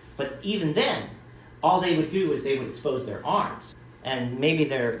that. But even then, all they would do is they would expose their arms and maybe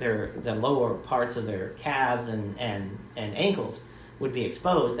the lower parts of their calves and ankles would be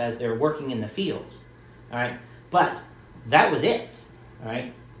exposed as they're working in the fields. All right, but that was it. All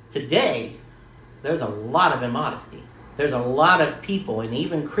right. Today, there's a lot of immodesty. There's a lot of people, and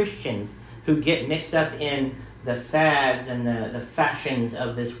even Christians, who get mixed up in the fads and the fashions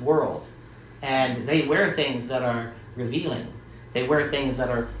of this world. And they wear things that are revealing. They wear things that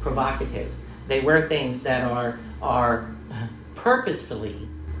are provocative. They wear things that are are purposefully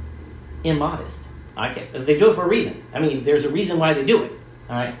immodest. They do it for a reason. I mean, there's a reason why they do it.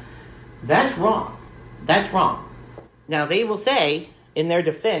 All right? That's wrong. That's wrong. Now, they will say, in their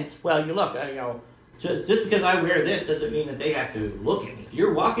defense, well, you look, just because I wear this doesn't mean that they have to look at me. If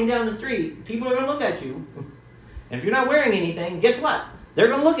you're walking down the street, people are going to look at you. And if you're not wearing anything, guess what? They're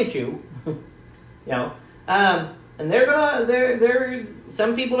going to look at you. And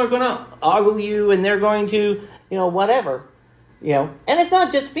some people are going to ogle you, and they're going to, whatever. And it's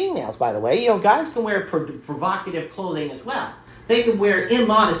not just females, by the way. Guys can wear provocative clothing as well. They can wear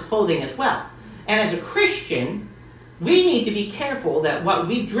immodest clothing as well. And as a Christian, we need to be careful that what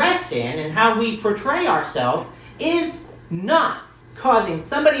we dress in and how we portray ourselves is not causing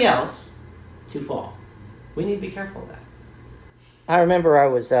somebody else to fall. We need to be careful of that. I remember I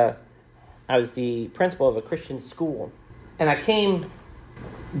was the principal of a Christian school, and I came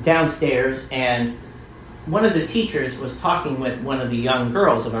downstairs, and one of the teachers was talking with one of the young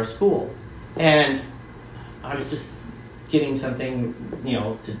girls of our school, and I was just getting something,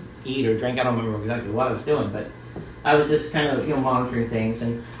 to eat or drink. I don't remember exactly what I was doing, but I was just kind of, monitoring things,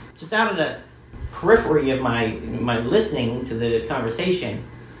 and just out of the periphery of my listening to the conversation,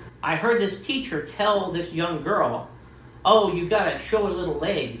 I heard this teacher tell this young girl, "Oh, you got to show a little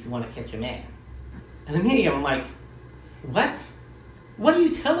leg if you want to catch a man." And immediately I'm like, what? What are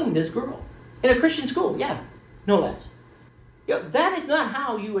you telling this girl? In a Christian school, yeah, no less. That is not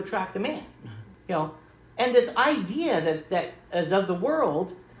how you attract a man. And this idea that is of the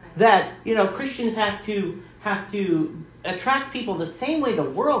world, that Christians have to attract people the same way the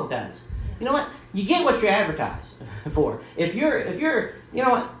world does. You know what? You get what you advertise for. If your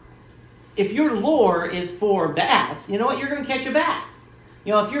lure is for bass, you know what? You're going to catch a bass.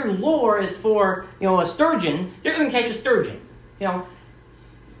 If your lure is for a sturgeon, you're going to catch a sturgeon.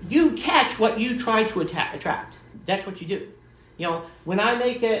 You catch what you try to attract. That's what you do.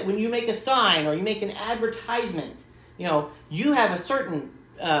 When you make a sign or you make an advertisement, you have a certain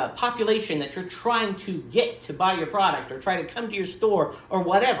population that you're trying to get to buy your product or try to come to your store or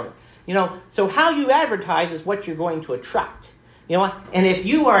whatever. So how you advertise is what you're going to attract. And if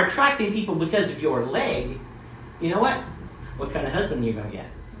you are attracting people because of your leg, you know what? What kind of husband are you going to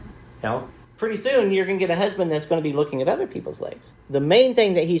get? Pretty soon you're going to get a husband that's going to be looking at other people's legs. The main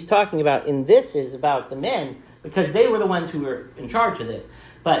thing that he's talking about in this is about the men, because they were the ones who were in charge of this.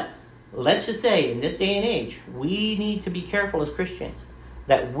 But let's just say, in this day and age, we need to be careful as Christians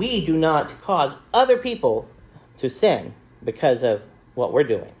that we do not cause other people to sin because of what we're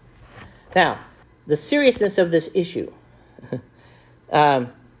doing. Now, the seriousness of this issue.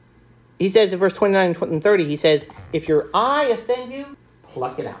 He says in verse 29 and 30, he says, if your eye offend you,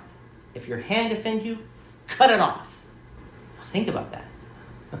 pluck it out. If your hand offend you, cut it off. Think about that.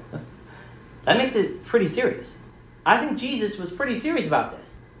 That makes it pretty serious. I think Jesus was pretty serious about this.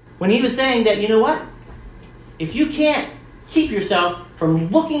 When he was saying that, if you can't keep yourself from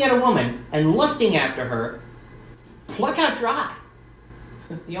looking at a woman and lusting after her, pluck out your eye.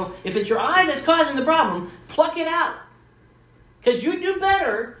 If it's your eye that's causing the problem, pluck it out. Because you do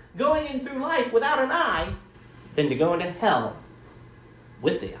better going in through life without an eye than to go into hell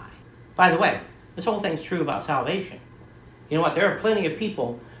with the eye. By the way, this whole thing's true about salvation. You know what? There are plenty of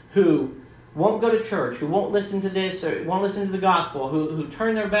people who won't go to church, who won't listen to this, or won't listen to the gospel, who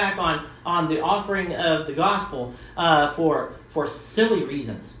turn their back on the offering of the gospel for silly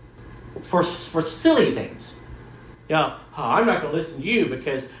reasons, for silly things. I'm not going to listen to you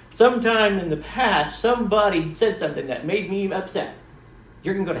because sometime in the past somebody said something that made me upset.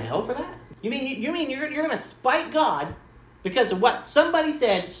 You're going to go to hell for that? You mean you're going to spite God because of what somebody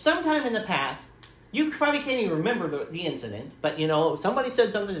said sometime in the past? You probably can't even remember the incident, but somebody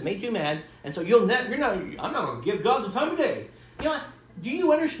said something that made you mad, and so I'm not going to give God the time of day. Do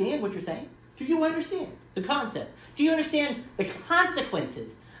you understand what you're saying? Do you understand the concept? Do you understand the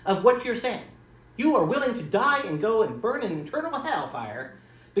consequences of what you're saying? You are willing to die and go and burn in eternal hellfire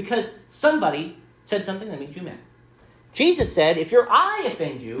because somebody said something that made you mad. Jesus said, if your eye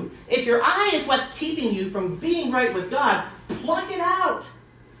offends you, if your eye is what's keeping you from being right with God, pluck it out.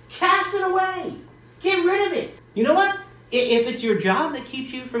 Cast it away. Get rid of it. You know what? If it's your job that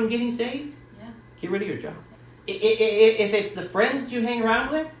keeps you from getting saved, get rid of your job. If it's the friends that you hang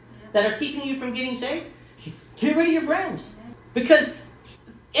around with that are keeping you from getting saved, get rid of your friends. Because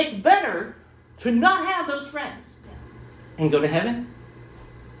it's better to not have those friends and go to heaven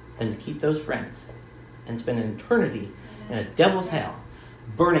than to keep those friends and spend an eternity in a devil's hell,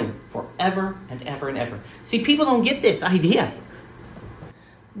 burning forever and ever and ever. See, people don't get this idea.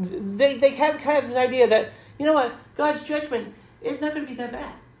 They have kind of this idea that, you know what, God's judgment is not going to be that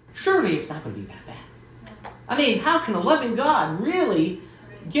bad. Surely it's not going to be that bad. I mean, how can a loving God really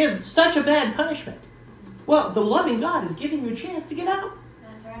give such a bad punishment? Well, the loving God is giving you a chance to get out.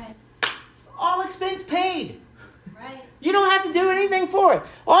 That's right. All expense paid. Right. You don't have to do anything for it.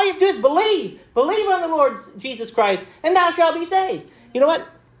 All you have to do is believe. Believe on the Lord Jesus Christ, and thou shalt be saved. You know what?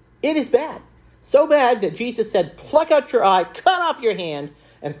 It is bad. So bad that Jesus said, pluck out your eye, cut off your hand,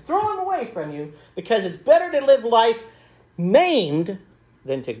 and throw him away from you, because it's better to live life maimed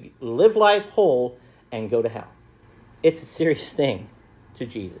than to live life whole and go to hell. It's a serious thing to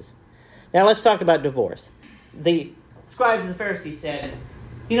Jesus. Now let's talk about divorce. The scribes and the Pharisees said,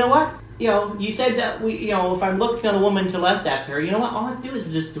 you know what? You said that if I'm looking on a woman to lust after her, you know what? All I have to do is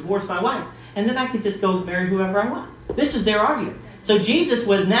just divorce my wife, and then I can just go marry whoever I want. This is their argument. So Jesus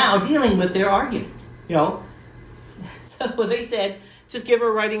was now dealing with their argument. So they said, just give her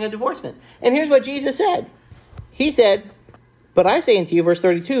a writing of divorcement. And here's what Jesus said. He said, but I say unto you, verse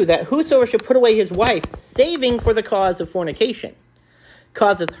 32, that whosoever shall put away his wife, saving for the cause of fornication,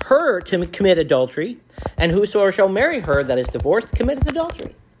 causeth her to commit adultery, and whosoever shall marry her that is divorced committeth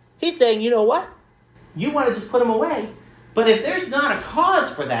adultery. He's saying, you know what? You want to just put them away, but if there's not a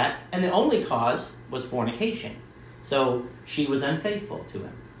cause for that, and the only cause was fornication, so she was unfaithful to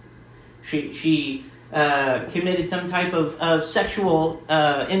him. She committed some type of sexual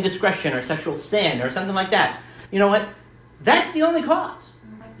indiscretion or sexual sin or something like that. You know what? That's the only cause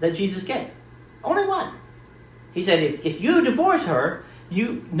that Jesus gave. Only one. He said, if you divorce her,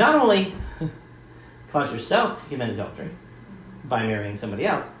 you not only cause yourself to commit adultery by marrying somebody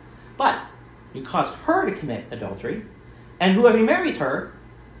else, but you cause her to commit adultery, and whoever marries her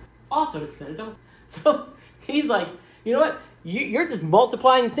also to commit adultery. So he's like, you know what? You're just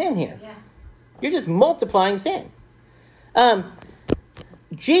multiplying sin here. Yeah. You're just multiplying sin.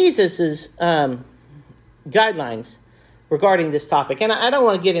 Jesus' guidelines regarding this topic, and I don't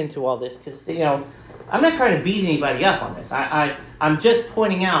want to get into all this because, I'm not trying to beat anybody up on this. I'm just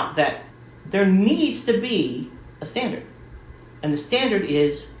pointing out that there needs to be a standard. And the standard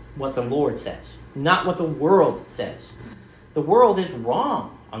is what the Lord says, not what the world says. The world is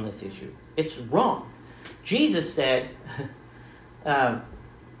wrong on this issue. It's wrong. Jesus said,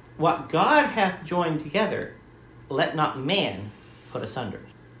 what God hath joined together, let not man put asunder.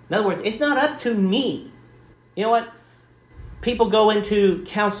 In other words, it's not up to me. You know what? People go into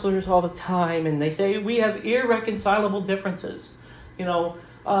counselors all the time and they say, we have irreconcilable differences.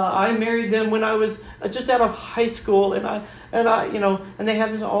 I married them when I was just out of high school, and they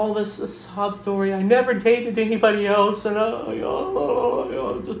have this sob story. I never dated anybody else, and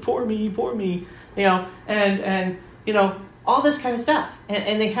just poor me, and all this kind of stuff,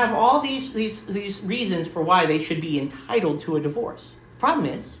 and they have all these reasons for why they should be entitled to a divorce. Problem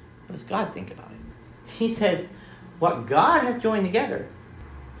is, what does God think about it? He says, what God has joined together,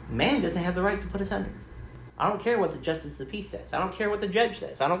 man doesn't have the right to put asunder. I don't care what the justice of the peace says. I don't care what the judge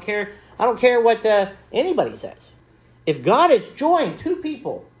says. I don't care what anybody says. If God has joined two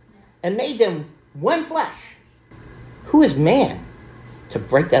people and made them one flesh, who is man to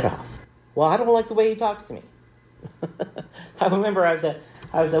break that off? Well, I don't like the way he talks to me. I remember I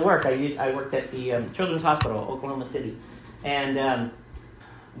was at work. I worked at the Children's Hospital, Oklahoma City, and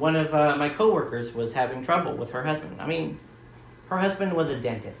one of my coworkers was having trouble with her husband. I mean, her husband was a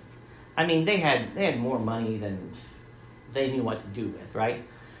dentist. I mean, they had more money than they knew what to do with, right?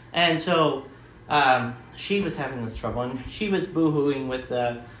 And so she was having this trouble, and she was boo-hooing with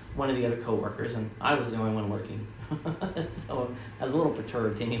one of the other coworkers, and I was the only one working. So I was a little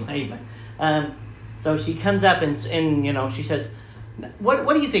perturbed anyway. But so she comes up and she says,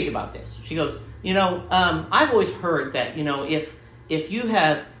 "What do you think about this?" She goes, "I've always heard that if you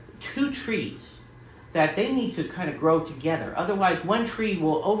have two trees, that they need to kind of grow together. Otherwise, one tree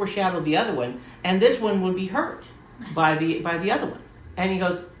will overshadow the other one, and this one will be hurt by the other one." And he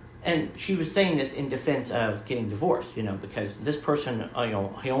goes, and she was saying this in defense of getting divorced, because this person,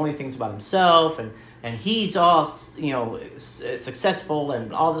 he only thinks about himself, and he's all, successful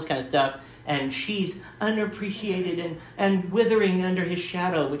and all this kind of stuff, and she's unappreciated and withering under his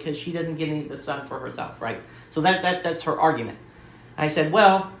shadow because she doesn't get any of the sun for herself, right? So that's her argument. I said,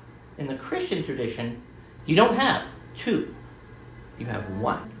 well, in the Christian tradition, you don't have two. You have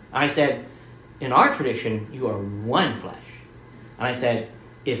one. I said, in our tradition, you are one flesh. And I said,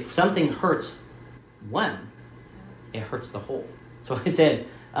 if something hurts one, it hurts the whole. So I said,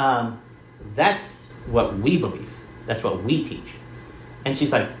 that's what we believe. That's what we teach. And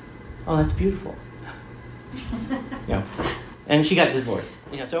she's like, oh, that's beautiful. And she got divorced.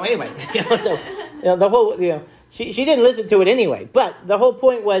 So anyway, so the whole, She didn't listen to it anyway. But the whole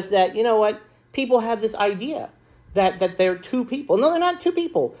point was that, people have this idea that they're two people. No, they're not two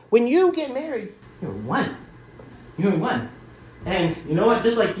people. When you get married, you're one. You only one. And you know what?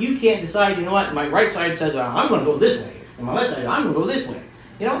 Just like you can't decide, you know what? My right side says, I'm going to go this way. And my left side, I'm going to go this way.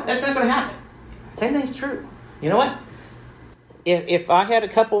 You know what? That's not going to happen. Same thing's true. You know what? If I had a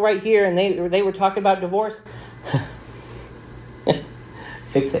couple right here and they were talking about divorce,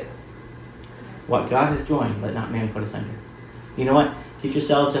 fix it. What God has joined, let not man put asunder. You know what? Get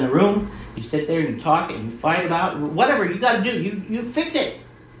yourselves in a room. You sit there and you talk and you fight about whatever you got to do. You fix it.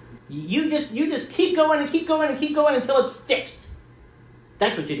 You just keep going and keep going and keep going until it's fixed.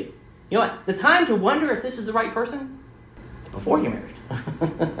 That's what you do. You know what? The time to wonder if this is the right person, it's before you're married.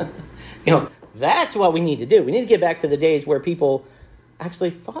 You know, that's what we need to do. We need to get back to the days where people actually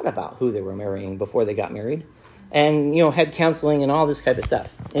thought about who they were marrying before they got married, and you know, had counseling and all this type of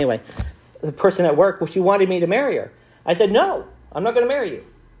stuff. Anyway, the person at work, well, she wanted me to marry her. I said, no, I'm not going to marry you.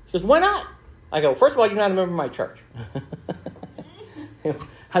 She goes, why not? I go, first of all, you're not a member of my church.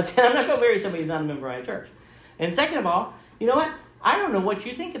 I said, I'm not going to marry somebody who's not a member of my church. And second of all, you know what? I don't know what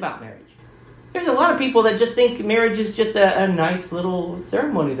you think about marriage. There's a lot of people that just think marriage is just a nice little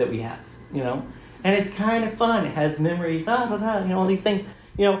ceremony that we have, you know. And it's kind of fun. It has memories, you know, all these things,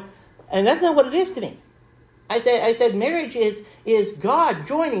 you know. And that's not what it is to me. I said marriage is God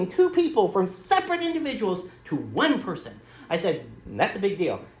joining two people from separate individuals to one person. I said, that's a big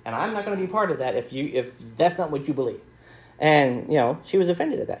deal. And I'm not going to be part of that if that's not what you believe. And, you know, she was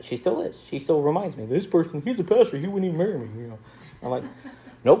offended at that. She still is. She still reminds me, this person, he's a pastor, he wouldn't even marry me, you know. I'm like,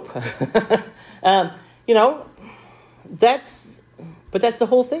 nope. You know, that's the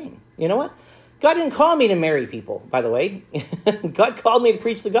whole thing. You know what? God didn't call me to marry people, by the way. God called me to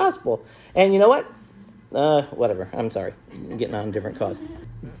preach the gospel. And you know what? Whatever. I'm sorry. I'm getting on a different cause.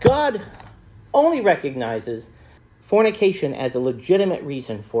 God only recognizes fornication as a legitimate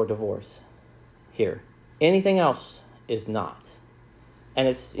reason for divorce here. Anything else is not. And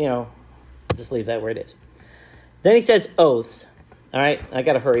it's, you know, just leave that where it is. Then he says oaths. All right, I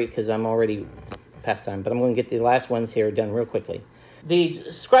got to hurry because I'm already past time, but I'm going to get the last ones here done real quickly.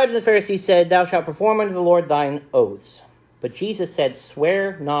 The scribes and the Pharisees said, thou shalt perform unto the Lord thine oaths. But Jesus said,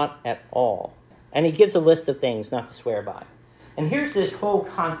 swear not at all. And he gives a list of things not to swear by. And here's the whole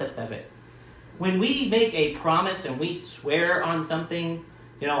concept of it. When we make a promise and we swear on something,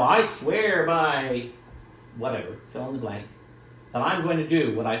 you know, I swear by whatever, fill in the blank, that I'm going to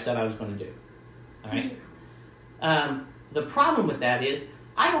do what I said I was going to do. All right? The problem with that is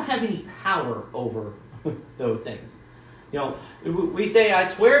I don't have any power over those things. You know, we say, I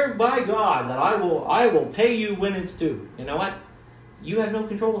swear by God that I will pay you when it's due. You know what? You have no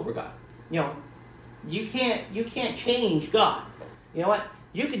control over God. You know, you can't change God. You know what?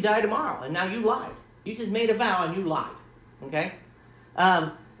 You could die tomorrow, and now you lied. You just made a vow and you lied. Okay?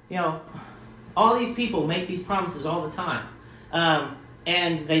 You know, all these people make these promises all the time,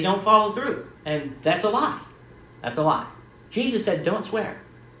 and they don't follow through, and that's a lie. That's a lie. Jesus said, don't swear.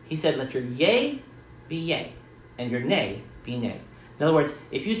 He said, let your yea be yea, and your nay be nay. In other words,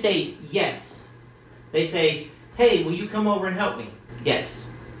 if you say yes, they say, hey, will you come over and help me? Yes.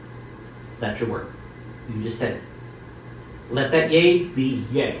 That's your word. You just said it. Let that yea be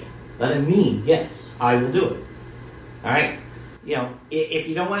yea. Let it mean, yes, I will do it. All right? You know, if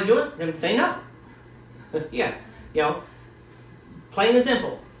you don't want to do it, then say no. Yeah. You know, plain and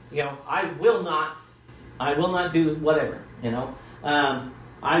simple. You know, I will not do whatever, you know.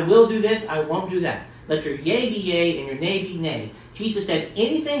 I will do this, I won't do that. Let your yea be yea and your nay be nay. Jesus said,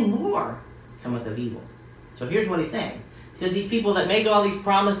 anything more cometh of evil. So here's what he's saying. He said, these people that make all these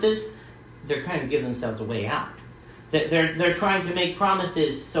promises, they're kind of giving themselves a way out. They're trying to make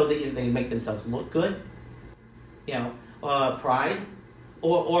promises so that either they make themselves look good, you know, pride,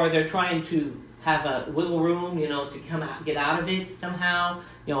 or they're trying to have a wiggle room, you know, to come out, get out of it somehow,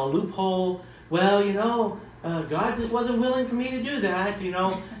 you know, a loophole. Well, you know, God just wasn't willing for me to do that, you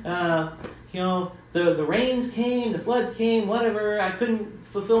know. The rains came, the floods came, whatever. I couldn't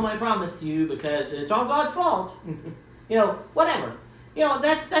fulfill my promise to you because it's all God's fault. You know, whatever. You know,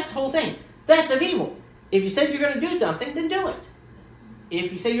 that's the whole thing. That's of evil. If you said you're going to do something, then do it.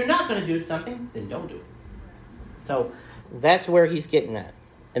 If you say you're not going to do something, then don't do it. So that's where he's getting at.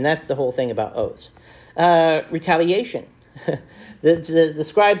 And that's the whole thing about oaths. Retaliation. The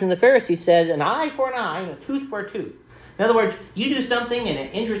scribes and the Pharisees said, an eye for an eye and a tooth for a tooth. In other words, you do something and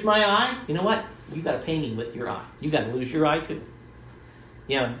it injures my eye, you know what? You got to pay me with your eye. You got to lose your eye too.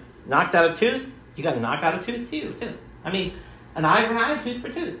 You know, knocks out a tooth, you got to knock out a tooth too. I mean, an eye for an eye, a tooth for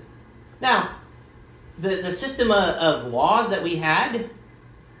a tooth. Now, the system of laws that we had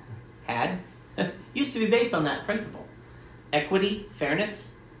used to be based on that principle. Equity, fairness,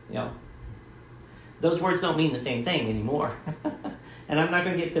 you know. Those words don't mean the same thing anymore. And I'm not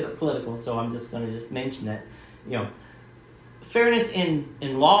going to get political, so I'm just going to mention that. fairness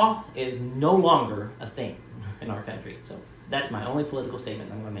in law is no longer a thing in our country. So that's my only political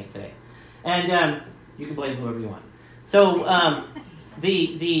statement I'm going to make today. And you can blame whoever you want. So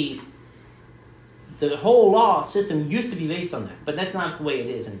the whole law system used to be based on that, but that's not the way it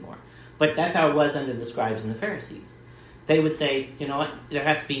is anymore. But that's how it was under the scribes and the Pharisees. They would say, you know what, there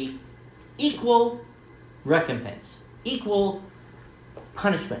has to be equal recompense, equal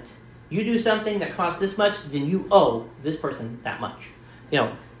punishment. You do something that costs this much, then you owe this person that much.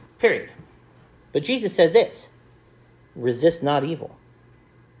 Period. But Jesus said this, resist not evil.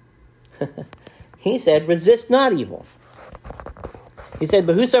 He said, resist not evil. He said,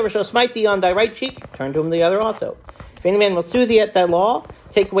 but whosoever shall smite thee on thy right cheek, turn to him the other also. If any man will sue thee at thy law,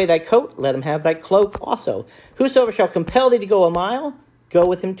 take away thy coat, let him have thy cloak also. Whosoever shall compel thee to go a mile, go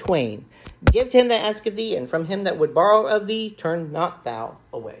with him twain. Give to him that asketh thee, and from him that would borrow of thee, turn not thou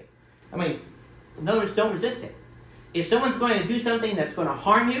away. In other words, don't resist it. If someone's going to do something that's going to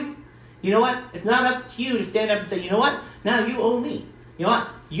harm you, you know what? It's not up to you to stand up and say, you know what? Now you owe me. You know what?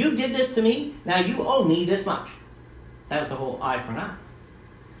 You did this to me. Now you owe me this much. That was the whole eye for an eye.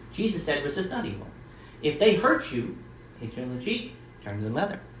 Jesus said, resist not evil. If they hurt you, hit you on the cheek, turn to the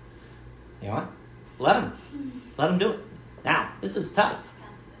other. You know what? Let them do it. Now, this is tough.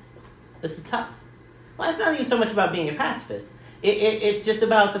 This is tough. Well, it's not even so much about being a pacifist. It's just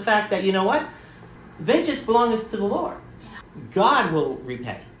about the fact that, you know what? Vengeance belongs to the Lord. God will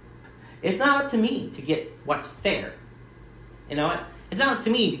repay. It's not up to me to get what's fair. You know what? It's not up to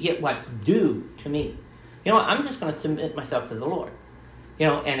me to get what's due to me. You know what? I'm just going to submit myself to the Lord.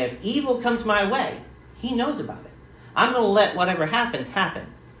 And if evil comes my way, He knows about it. I'm going to let whatever happens happen.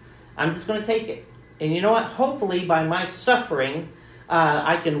 I'm just going to take it. And you know what? Hopefully by my suffering,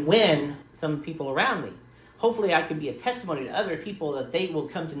 I can win some people around me. Hopefully I can be a testimony to other people that they will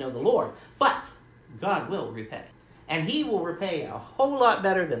come to know the Lord. But God will repay. And He will repay a whole lot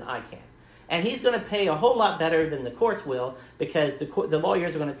better than I can. And He's going to pay a whole lot better than the courts will, because the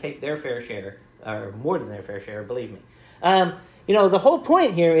lawyers are going to take their fair share, or more than their fair share, believe me. The whole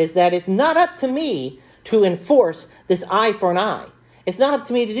point here is that it's not up to me to enforce this eye for an eye. It's not up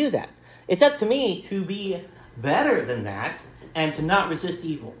to me to do that. It's up to me to be better than that and to not resist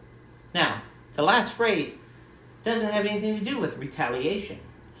evil. Now, the last phrase doesn't have anything to do with retaliation.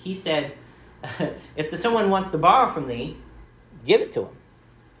 He said, if someone wants to borrow from thee, give it to him.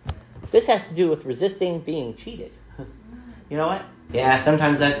 This has to do with resisting being cheated. You know what? Yeah,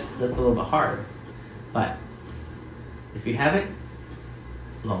 sometimes that's a little bit hard. But if you have it,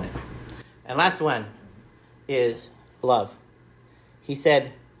 loan it. And last one is love. He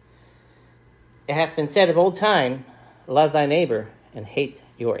said, it hath been said of old time, love thy neighbor and hate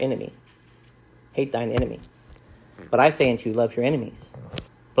your enemy. Hate thine enemy. But I say unto you, love your enemies.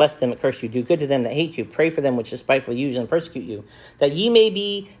 Bless them that curse you. Do good to them that hate you. Pray for them which despitefully use and persecute you, that ye may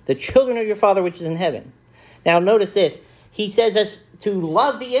be the children of your Father which is in heaven. Now notice this. He says us to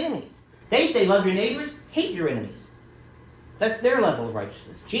love the enemies. They say love your neighbors, hate your enemies. That's their level of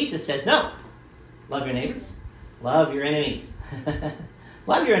righteousness. Jesus says no. Love your neighbors. Love your enemies.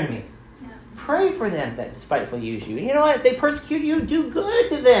 Love your enemies. Yeah. Pray for them that despitefully use you. And you know what? If they persecute you, do good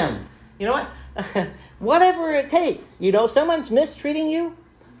to them. You know what? Whatever it takes. Someone's mistreating you,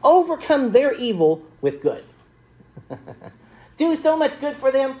 overcome their evil with good. Do so much good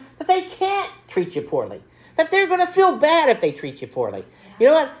for them that they can't treat you poorly. That they're going to feel bad if they treat you poorly. You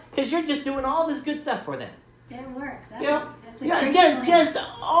know what? Because you're just doing all this good stuff for them. It works. That's just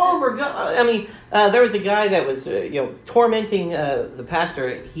overgo. There was a guy that was, tormenting the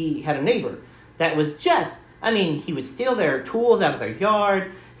pastor. He had a neighbor that was he would steal their tools out of their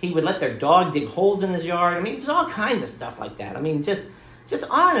yard. He would let their dog dig holes in his yard. There's all kinds of stuff like that. Just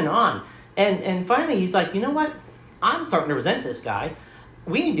on and on. And finally, he's like, you know what? I'm starting to resent this guy.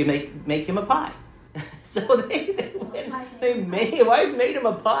 We need to make him a pie. So they made him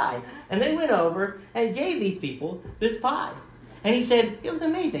a pie. And they went over and gave these people this pie. And he said, it was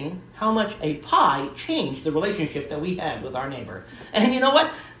amazing how much a pie changed the relationship that we had with our neighbor. And you know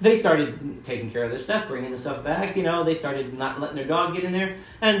what? They started taking care of their stuff, bringing the stuff back. They started not letting their dog get in there.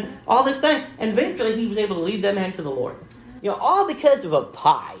 And all this time. And eventually he was able to lead that man to the Lord. All because of a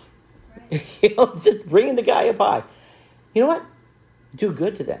pie. Just bringing the guy a pie. You know what? Do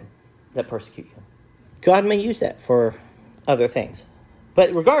good to them that persecute you. God may use that for other things.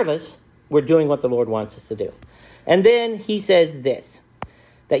 But regardless, we're doing what the Lord wants us to do. And then he says this,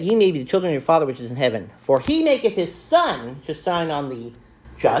 that ye may be the children of your Father which is in heaven. For he maketh his sun to shine on the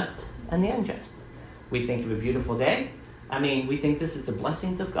just and the unjust. We think of a beautiful day. We think this is the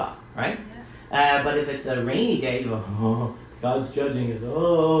blessings of God, right? But if it's a rainy day, you go, oh, God's judging us.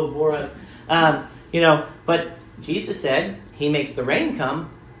 Oh, for us. But Jesus said he makes the rain come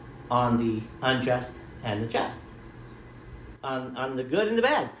on the unjust and the just, on the good and the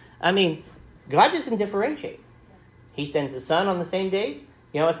bad. I mean, God doesn't differentiate. He sends the sun on the same days.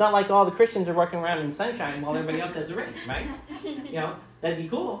 It's not like all the Christians are walking around in sunshine while everybody else has the rain, right? That'd be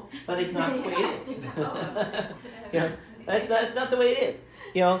cool, but it's not the way it is. That's not the way it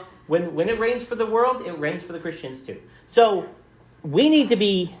is. When it rains for the world, it rains for the Christians too. So we need to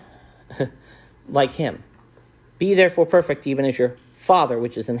be like him. Be therefore perfect, even as your Father,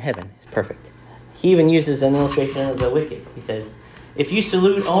 which is in heaven, is perfect. He even uses an illustration of the wicked. He says, if you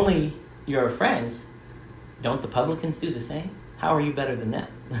salute only your friends, don't the publicans do the same? How are you better than them?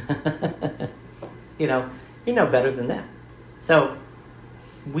 You're no better than them. So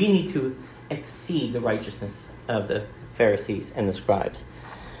we need to exceed the righteousness of the Pharisees and the scribes.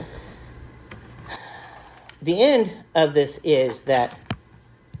 The end of this is that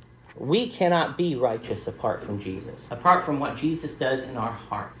we cannot be righteous apart from Jesus, apart from what Jesus does in our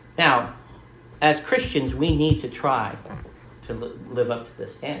heart. Now, as Christians, we need to try to live up to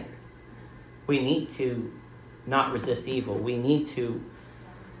this standard. We need to not resist evil. We need to,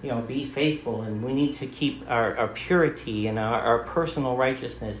 be faithful, and we need to keep our purity and our personal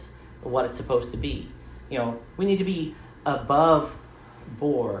righteousness what it's supposed to be. We need to be above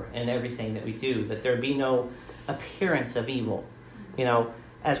board in everything that we do, that there be no appearance of evil.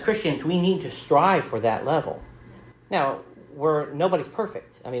 As Christians, we need to strive for that level. Now, nobody's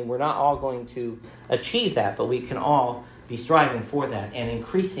perfect. I mean, we're not all going to achieve that, but we can all be striving for that and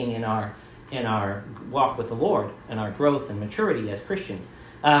increasing in our walk with the Lord and our growth and maturity as Christians.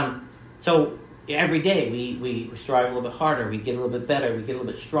 So every day we strive a little bit harder, we get a little bit better, we get a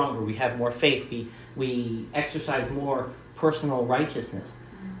little bit stronger, we have more faith, we exercise more personal righteousness.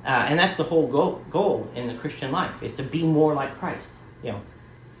 And that's the whole goal in the Christian life, is to be more like Christ.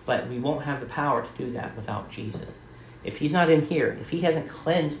 But we won't have the power to do that without Jesus. If he's not in here, if he hasn't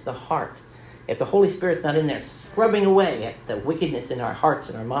cleansed the heart, if the Holy Spirit's not in there scrubbing away at the wickedness in our hearts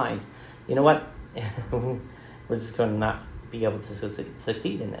and our minds, you know what? We're just going to not be able to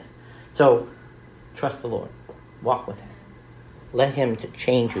succeed in this. So, trust the Lord. Walk with him. Let him to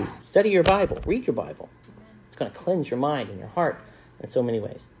change you. Study your Bible. Read your Bible. It's going to cleanse your mind and your heart in so many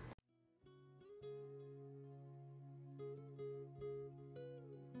ways.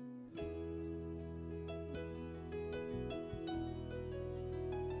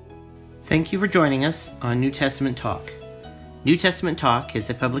 Thank you for joining us on New Testament Talk. New Testament Talk is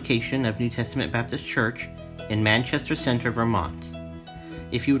a publication of New Testament Baptist Church in Manchester Center, Vermont.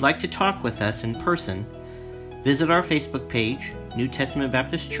 If you would like to talk with us in person, visit our Facebook page, New Testament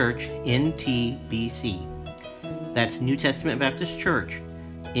Baptist Church, NTBC. That's New Testament Baptist Church,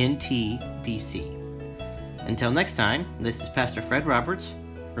 NTBC. Until next time, this is Pastor Fred Roberts,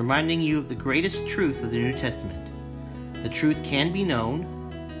 reminding you of the greatest truth of the New Testament. The truth can be known.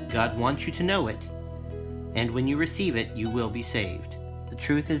 God wants you to know it, and when you receive it, you will be saved. The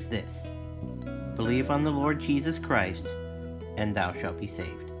truth is this: believe on the Lord Jesus Christ, and thou shalt be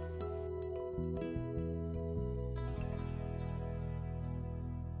saved.